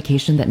first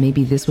indication that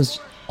maybe this was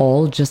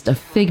all just a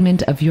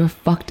figment of your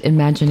fucked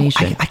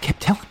imagination? I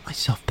kept telling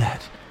myself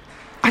that.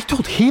 I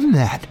told him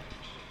that.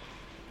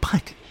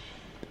 But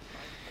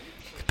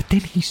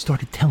then he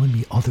started telling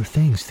me other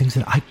things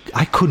that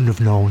I couldn't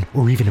have known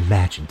or even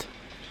imagined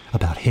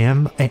about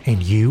him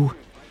and you.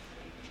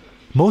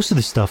 Most of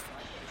the stuff,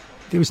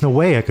 there was no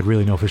way I could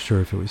really know for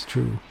sure if it was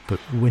true. But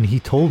when he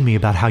told me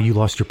about how you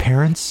lost your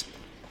parents,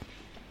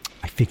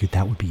 I figured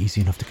that would be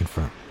easy enough to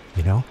confirm,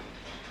 you know?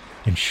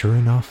 And sure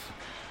enough,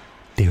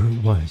 there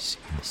it was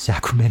in the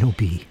Sacramento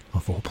Bee,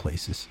 of all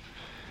places.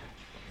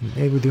 And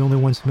they were the only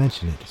ones to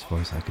mention it, as far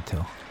as I could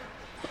tell.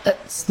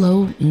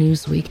 Slow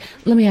news week.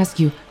 Let me ask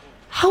you,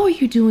 how are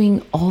you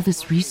doing all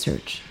this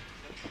research?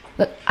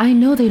 I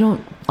know they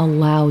don't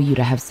allow you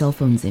to have cell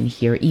phones in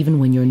here, even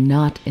when you're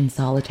not in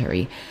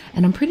solitary.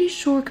 And I'm pretty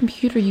sure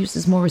computer use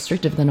is more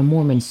restrictive than a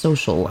Mormon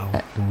social.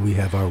 Well, we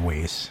have our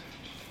ways.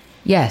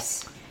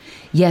 Yes.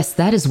 Yes,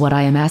 that is what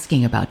I am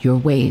asking about, your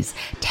ways.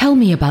 Tell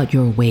me about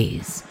your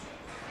ways.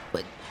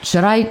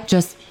 Should I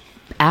just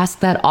ask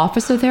that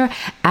officer there?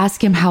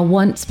 Ask him how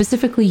one,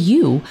 specifically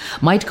you,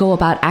 might go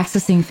about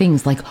accessing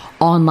things like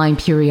online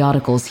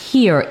periodicals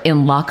here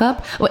in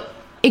lockup?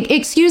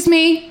 Excuse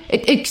me?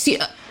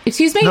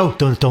 Excuse me? No,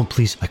 don't,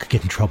 please. I could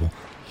get in trouble.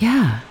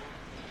 Yeah.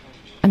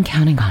 I'm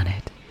counting on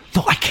it.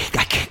 No, I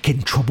can't get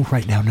in trouble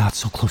right now, not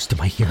so close to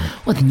my hearing.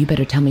 Well, then you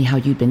better tell me how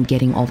you've been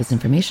getting all this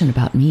information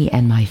about me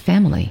and my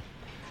family.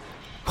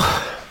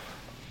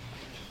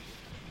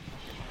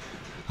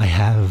 I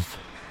have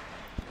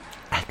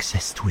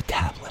access to a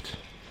tablet.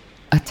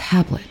 A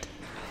tablet?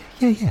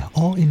 Yeah.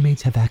 All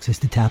inmates have access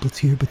to tablets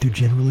here, but they're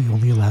generally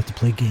only allowed to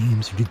play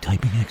games or do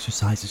typing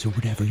exercises or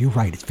whatever. You're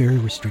right, it's very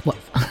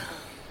restrictive. Well,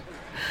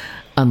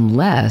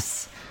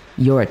 unless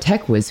you're a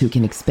tech whiz who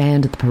can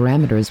expand the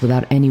parameters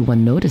without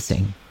anyone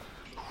noticing.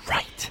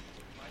 Right.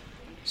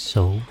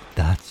 So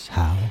that's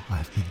how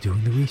I've been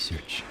doing the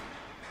research.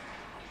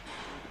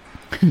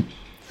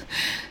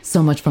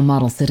 So much for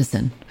Model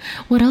Citizen.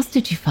 What else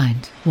did you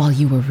find while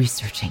you were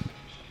researching?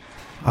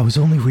 I was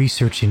only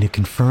researching to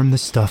confirm the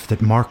stuff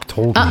that Mark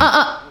told me.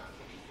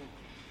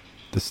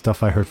 The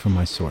stuff I heard from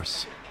my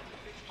source.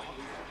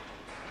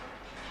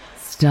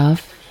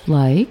 Stuff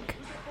like?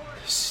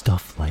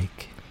 Stuff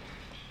like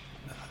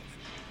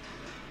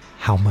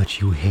how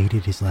much you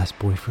hated his last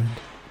boyfriend.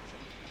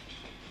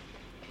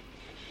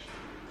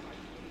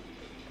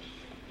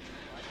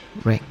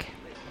 Rick.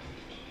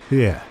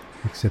 Yeah,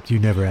 except you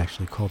never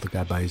actually called the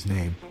guy by his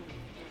name.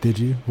 Did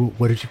you?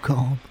 What did you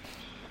call him?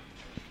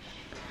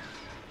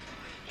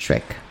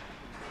 Trick.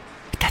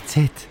 That's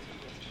it.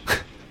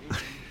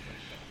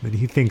 But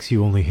he thinks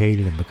you only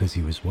hated him because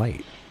he was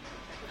white.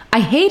 I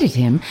hated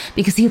him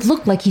because he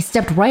looked like he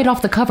stepped right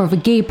off the cover of a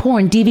gay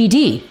porn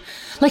DVD.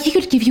 Like he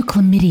could give you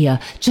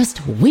chlamydia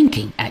just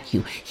winking at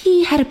you.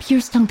 He had a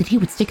pierced tongue that he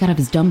would stick out of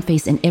his dumb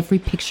face in every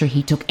picture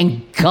he took.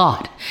 And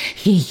God,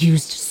 he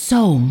used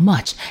so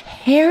much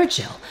hair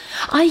gel.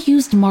 I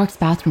used Mark's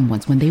bathroom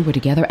once when they were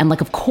together, and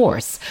of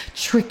course,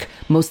 Trick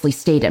mostly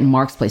stayed at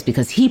Mark's place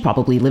because he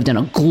probably lived in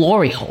a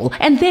glory hole.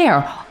 And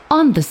there,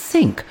 on the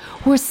sink,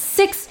 were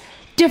 6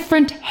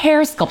 different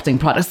hair sculpting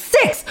products.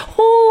 6!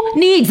 Who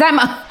needs them?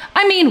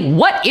 I mean,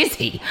 what is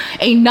he?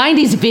 A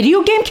 90s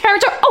video game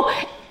character?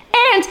 Oh,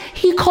 and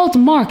he called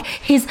Mark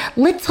his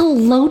little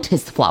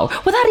lotus flower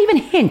without even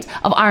a hint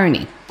of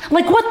irony.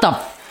 Like, what the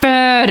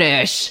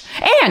fetish?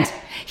 And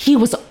he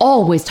was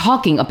always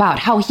talking about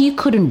how he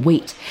couldn't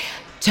wait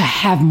to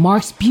have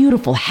Mark's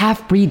beautiful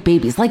half-breed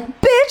babies.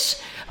 Like,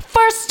 bitch,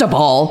 first of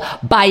all,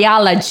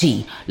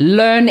 biology.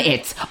 Learn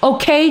it,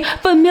 okay?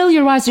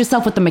 Familiarize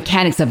yourself with the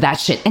mechanics of that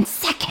shit. And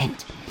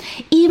second,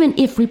 even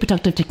if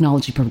reproductive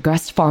technology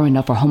progressed far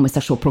enough for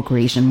homosexual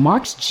procreation,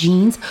 Mark's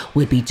genes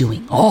would be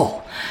doing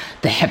all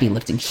the heavy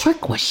lifting.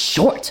 Trick was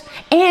short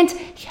and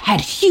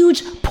had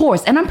huge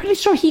pores, and I'm pretty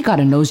sure he got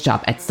a nose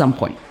job at some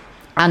point.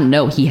 I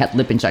know he had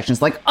lip injections.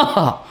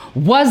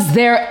 Was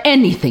there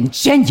anything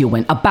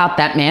genuine about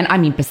that man? I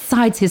mean,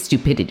 besides his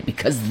stupidity,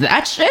 because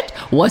that shit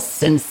was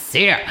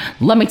sincere.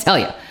 Let me tell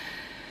you.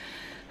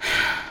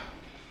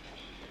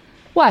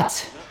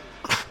 What?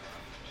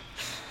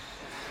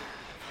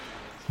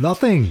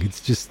 Nothing.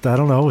 It's just, I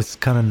don't know, it's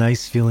kind of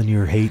nice feeling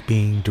your hate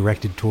being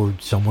directed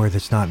toward somewhere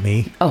that's not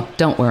me. Oh,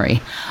 don't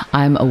worry.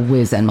 I'm a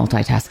whiz at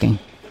multitasking.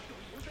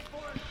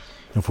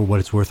 And for what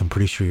it's worth, I'm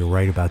pretty sure you're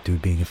right about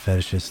dude being a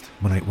fetishist.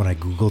 When I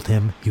Googled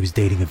him, he was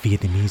dating a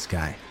Vietnamese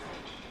guy.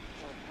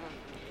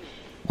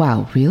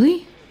 Wow,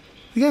 really?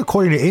 Yeah,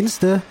 according to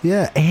Insta,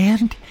 yeah.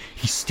 And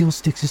he still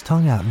sticks his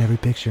tongue out in every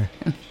picture.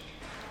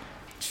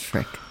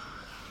 Trick.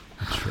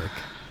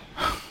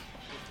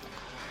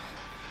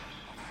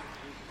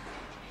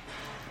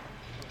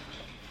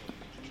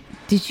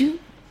 Did you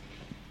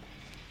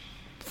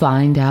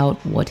find out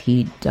what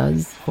he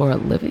does for a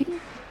living?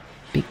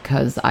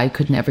 Because I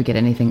could never get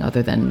anything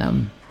other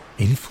than,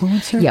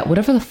 Influencer? yeah,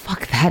 whatever the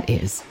fuck that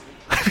is.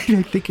 I mean,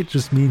 I think it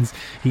just means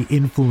he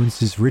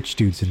influences rich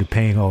dudes into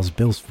paying all his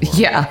bills for him.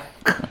 Yeah.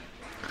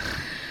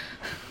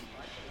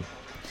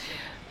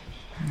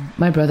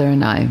 My brother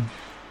and I,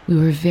 we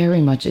were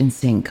very much in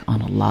sync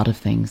on a lot of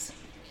things.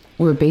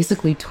 We were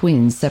basically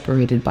twins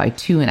separated by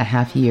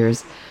 2.5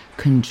 years,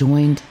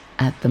 conjoined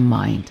at the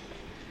mind.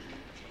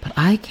 But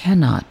I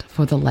cannot,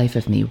 for the life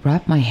of me,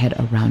 wrap my head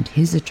around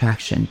his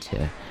attraction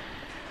to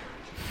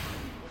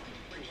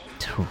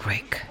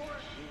Rick.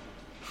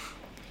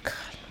 God.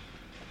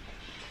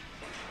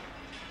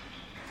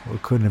 Well,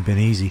 it couldn't have been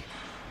easy.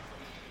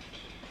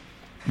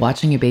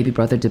 Watching your baby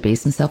brother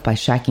debase himself by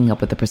shacking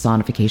up with the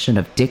personification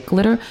of dick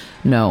glitter?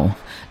 No,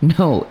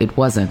 it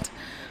wasn't.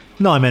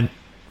 No, I meant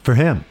for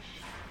him.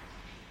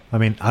 I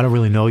mean, I don't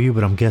really know you,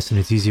 but I'm guessing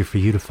it's easier for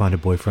you to find a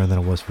boyfriend than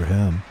it was for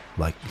him.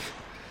 Like,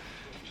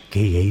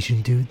 gay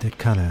Asian dude? That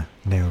kind of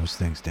narrows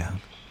things down.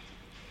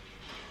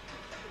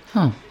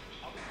 Huh.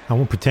 I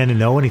won't pretend to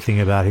know anything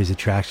about his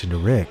attraction to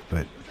Rick,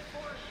 but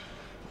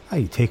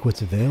you take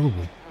what's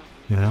available,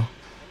 you know?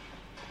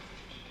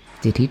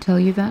 Did he tell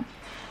you that?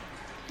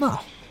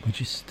 No, we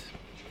just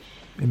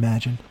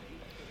imagined.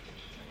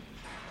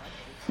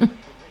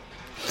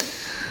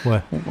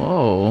 What?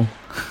 Whoa.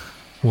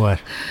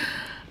 What?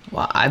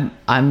 Well,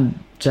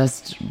 I'm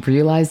just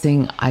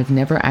realizing I've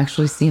never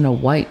actually seen a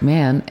white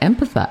man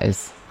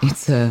empathize.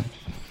 It's a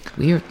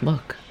weird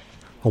look.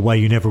 Oh, why,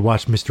 you never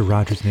watched Mr.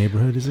 Rogers'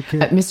 Neighborhood as a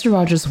kid? Mr.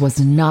 Rogers was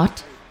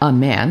not a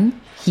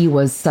man. He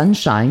was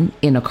sunshine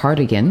in a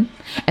cardigan.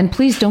 And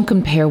please don't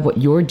compare what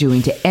you're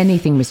doing to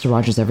anything Mr.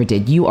 Rogers ever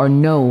did. You are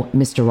no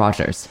Mr.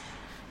 Rogers.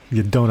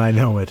 You don't I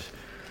know it.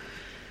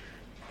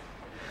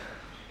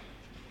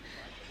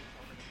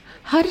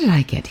 How did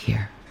I get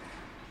here?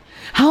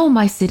 How am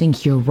I sitting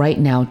here right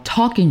now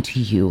talking to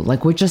you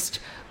like we're just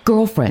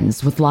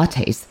girlfriends with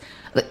lattes?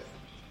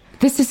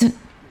 This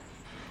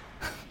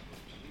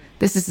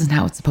isn't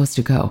how it's supposed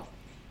to go.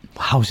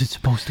 How's it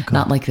supposed to go?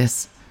 Not like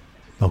this.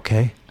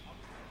 Okay.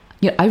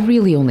 Yeah, I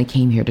really only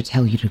came here to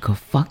tell you to go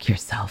fuck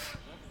yourself.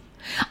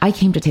 I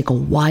came to take a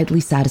widely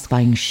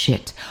satisfying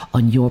shit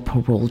on your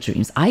parole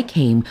dreams. I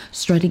came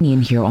strutting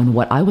in here on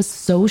what I was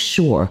so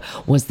sure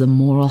was the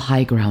moral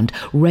high ground,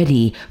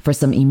 ready for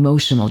some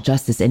emotional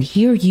justice. And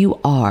here you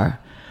are,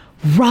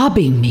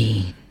 robbing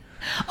me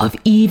of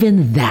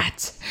even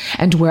that.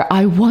 And where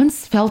I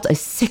once felt a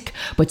sick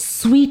but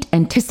sweet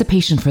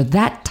anticipation for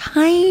that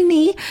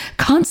tiny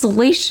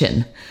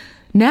consolation,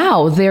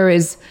 now there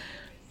is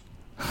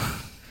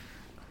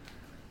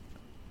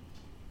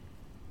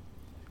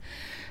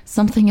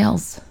something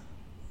else.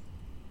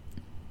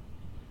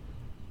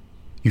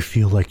 You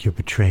feel like you're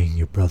betraying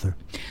your brother.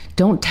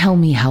 Don't tell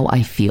me how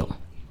I feel.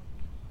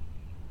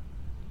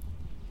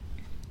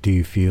 Do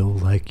you feel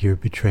like you're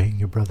betraying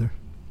your brother?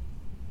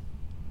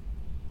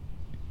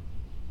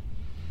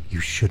 You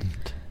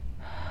shouldn't.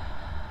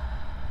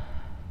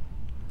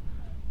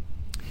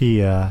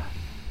 He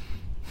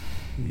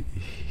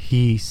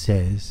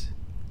says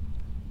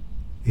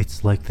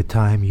it's like the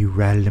time you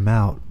ratted him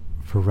out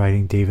for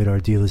writing David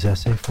Ardila's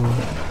essay for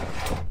him.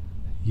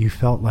 You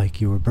felt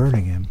like you were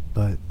burning him,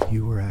 but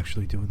you were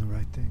actually doing the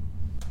right thing.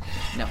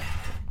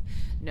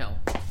 No.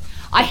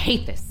 I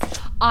hate this.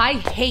 I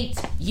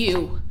hate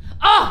you.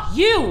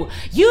 You!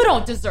 You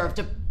don't deserve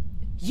to...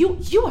 You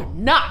are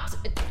not...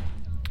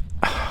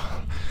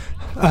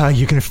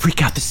 You're gonna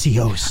freak out the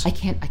COs. I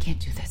can't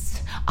do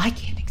this. I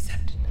can't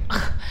accept it.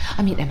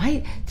 I mean, am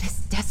I this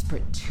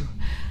desperate to...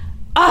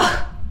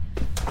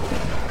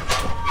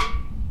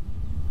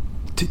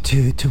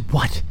 To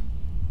what?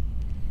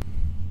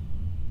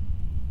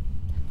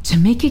 To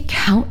make it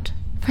count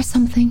for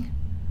something?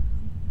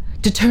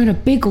 To turn a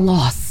big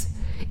loss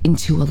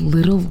into a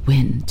little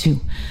win? To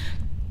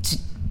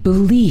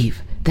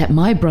believe that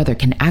my brother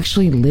can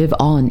actually live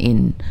on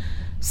in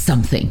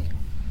something?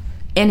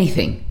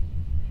 Anything?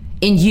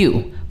 In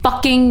you.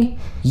 Fucking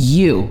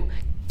you.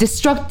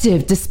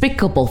 Destructive,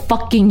 despicable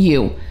fucking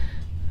you.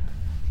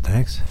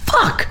 Thanks.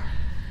 Fuck!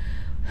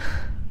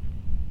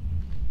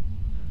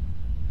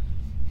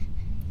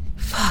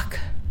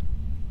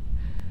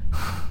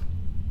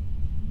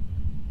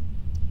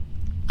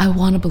 I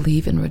want to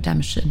believe in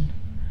redemption.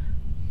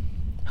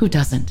 Who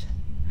doesn't?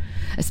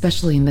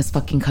 Especially in this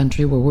fucking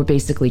country where we're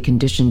basically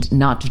conditioned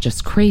not to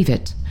just crave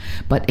it,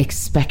 but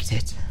expect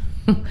it.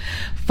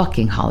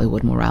 Fucking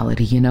Hollywood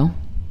morality, you know?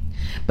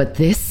 But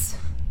this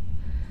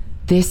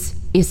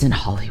isn't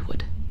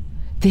Hollywood.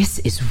 This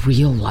is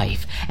real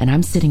life, and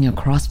I'm sitting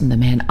across from the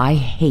man I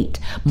hate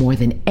more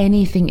than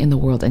anything in the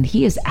world, and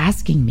he is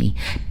asking me,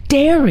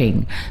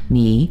 daring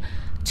me,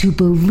 to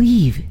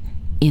believe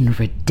in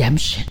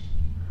redemption.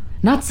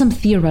 Not some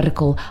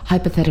theoretical,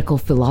 hypothetical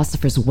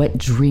philosopher's wet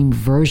dream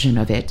version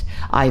of it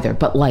either,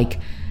 but like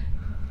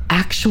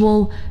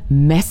actual,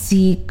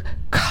 messy,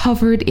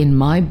 covered in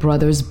my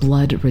brother's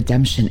blood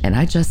redemption, and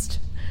I just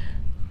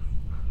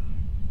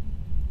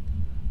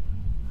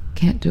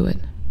can't do it.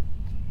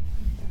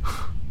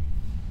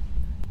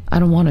 I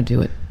don't want to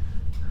do it.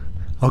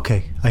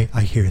 Okay,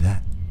 I hear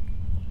that.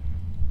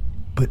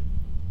 But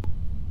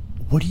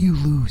what do you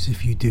lose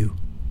if you do?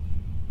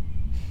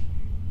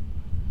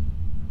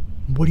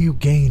 What do you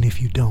gain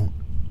if you don't?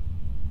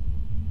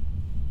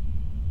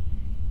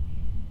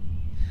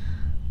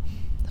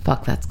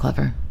 Fuck, that's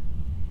clever.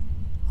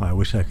 Well, I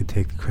wish I could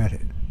take the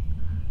credit.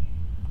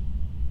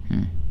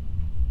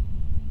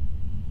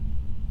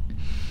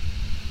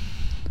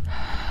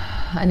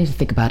 I need to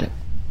think about it.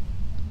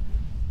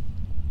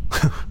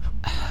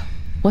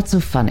 What's so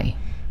funny?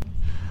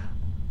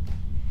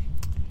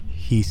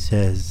 He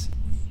says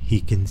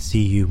he can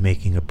see you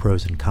making a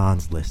pros and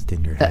cons list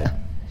in your head.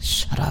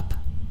 Shut up.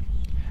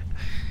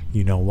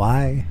 You know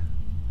why?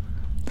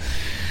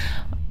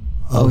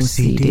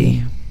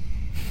 OCD.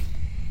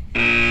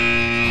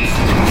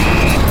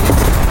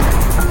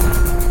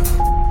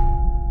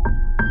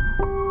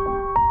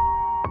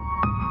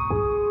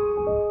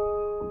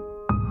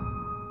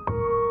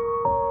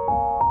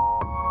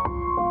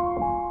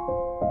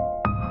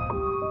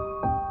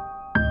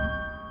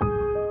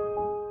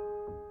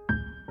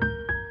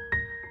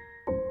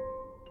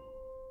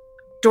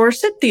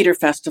 Dorset Theatre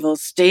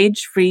Festival's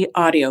stage-free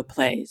audio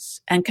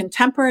plays and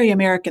Contemporary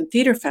American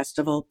Theatre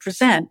Festival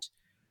present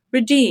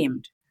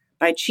Redeemed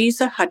by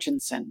Chisa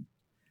Hutchinson,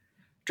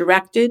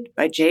 directed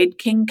by Jade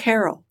King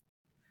Carroll,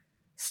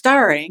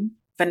 starring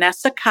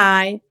Vanessa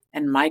Kai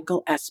and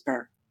Michael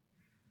Esper,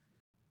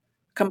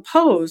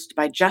 composed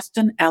by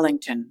Justin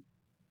Ellington,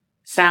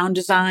 sound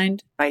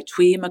designed by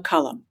Twee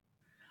McCullum.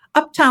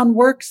 Uptown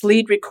Works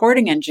lead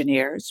recording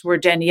engineers were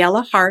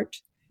Daniela Hart,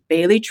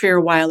 Bailey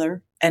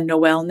Trierweiler, and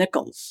Noel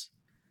Nichols.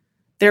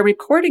 Their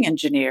recording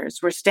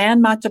engineers were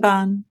Stan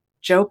Mataban,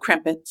 Joe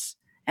Krempitz,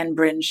 and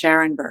Bryn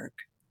Scharenberg.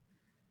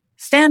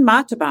 Stan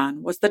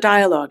Mataban was the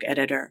dialogue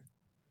editor.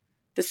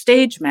 The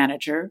stage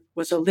manager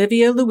was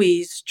Olivia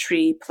Louise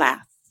Tree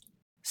Plath.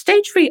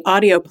 Stage-free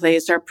audio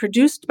plays are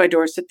produced by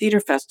Dorset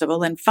Theatre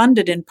Festival and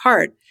funded in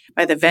part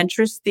by the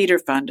Ventures Theatre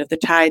Fund of the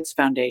Tides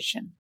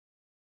Foundation.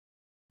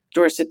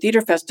 Dorset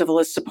Theatre Festival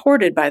is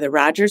supported by the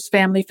Rogers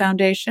Family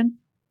Foundation,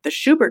 the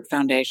Schubert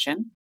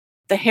Foundation,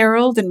 the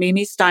Harold and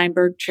Mimi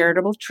Steinberg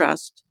Charitable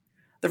Trust,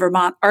 the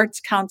Vermont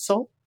Arts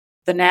Council,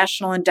 the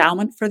National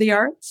Endowment for the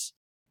Arts,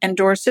 and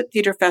Dorset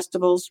Theatre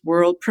Festival's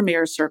World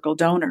Premiere Circle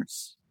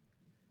donors.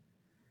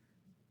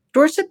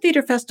 Dorset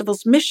Theatre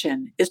Festival's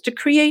mission is to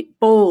create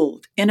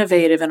bold,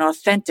 innovative, and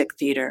authentic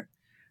theater,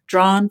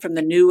 drawn from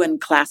the new and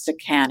classic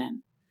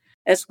canon,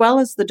 as well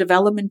as the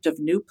development of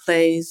new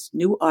plays,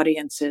 new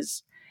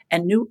audiences,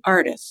 and new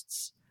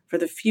artists for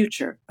the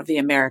future of the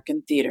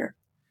American theater.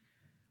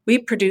 We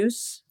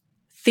produce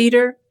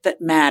theater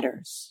that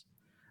matters.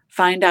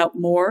 Find out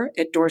more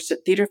at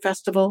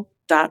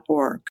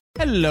dorsettheatrefestival.org.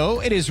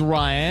 Hello, it is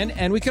Ryan,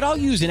 and we could all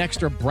use an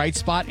extra bright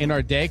spot in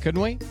our day, couldn't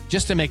we?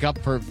 Just to make up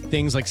for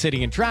things like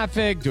sitting in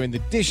traffic, doing the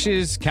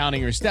dishes,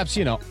 counting your steps,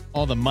 you know,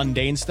 all the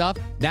mundane stuff.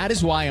 That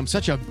is why I'm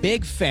such a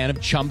big fan of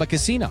Chumba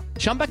Casino.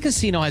 Chumba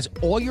Casino has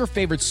all your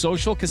favorite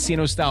social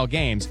casino-style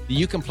games that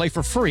you can play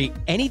for free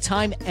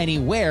anytime,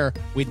 anywhere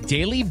with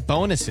daily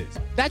bonuses.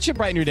 That should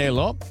brighten your day a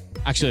little.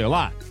 Actually, a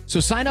lot. So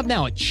sign up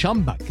now at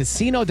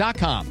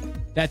ChumbaCasino.com.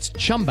 That's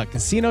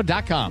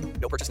ChumbaCasino.com.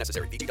 No purchase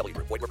necessary. VGW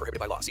Group. Void where prohibited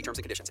by law. See terms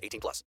and conditions.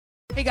 18+.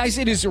 Hey guys,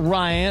 it is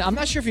Ryan. I'm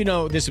not sure if you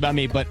know this about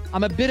me, but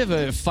I'm a bit of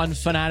a fun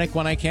fanatic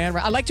when I can.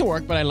 I like to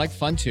work, but I like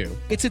fun too.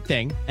 It's a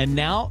thing. And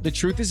now the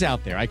truth is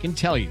out there. I can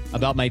tell you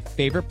about my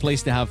favorite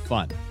place to have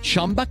fun.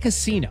 Chumba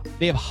Casino.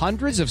 They have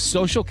hundreds of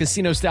social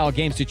casino style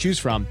games to choose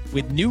from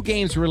with new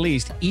games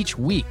released each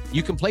week.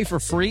 You can play for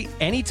free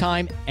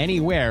anytime,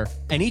 anywhere.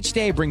 And each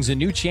day brings a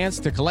new chance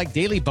to collect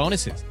daily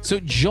bonuses. So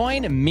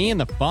join me in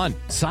the fun.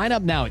 Sign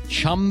up now at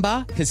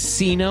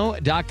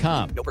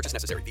ChumbaCasino.com. No purchase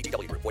necessary.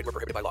 VGW Group. Void where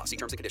prohibited by law. See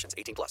terms and conditions.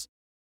 18+.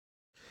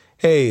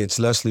 Hey, it's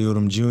Leslie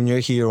Odom Jr.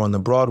 here on the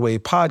Broadway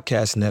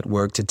Podcast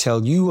Network to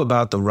tell you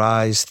about the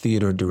Rise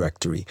Theater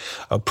Directory,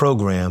 a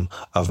program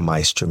of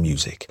Maestro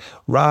Music.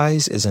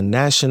 Rise is a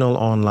national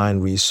online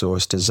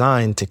resource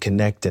designed to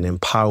connect and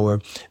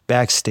empower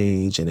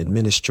backstage and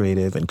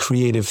administrative and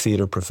creative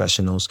theater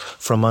professionals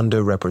from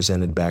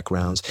underrepresented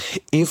backgrounds.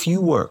 If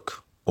you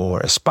work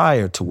or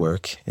aspire to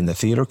work in the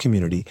theater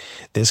community,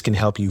 this can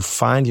help you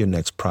find your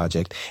next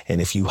project. And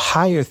if you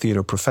hire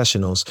theater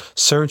professionals,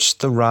 search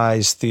the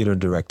Rise Theater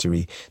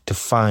Directory to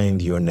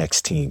find your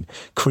next team.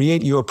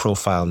 Create your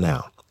profile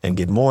now and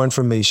get more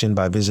information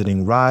by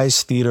visiting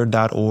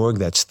risetheater.org.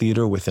 That's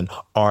theater with an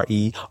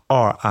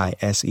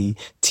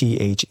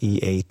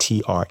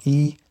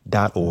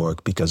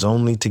RISETHEATRE.org, because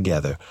only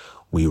together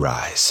we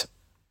rise.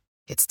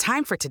 It's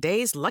time for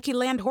today's Lucky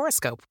Land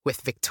horoscope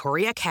with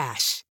Victoria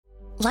Cash.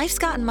 Life's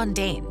gotten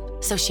mundane,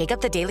 so shake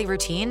up the daily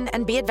routine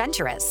and be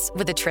adventurous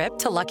with a trip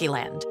to Lucky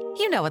Land.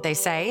 You know what they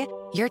say,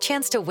 your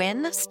chance to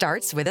win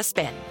starts with a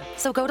spin.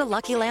 So go to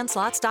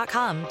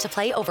LuckyLandSlots.com to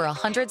play over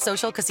 100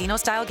 social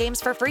casino-style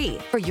games for free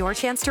for your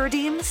chance to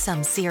redeem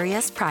some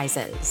serious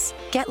prizes.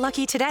 Get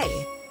lucky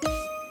today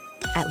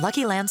at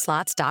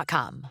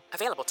LuckyLandSlots.com.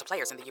 Available to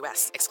players in the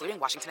U.S., excluding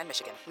Washington and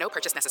Michigan. No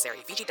purchase necessary.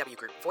 VGW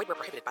Group. Void where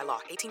prohibited by law.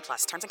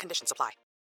 18+. Terms and conditions apply.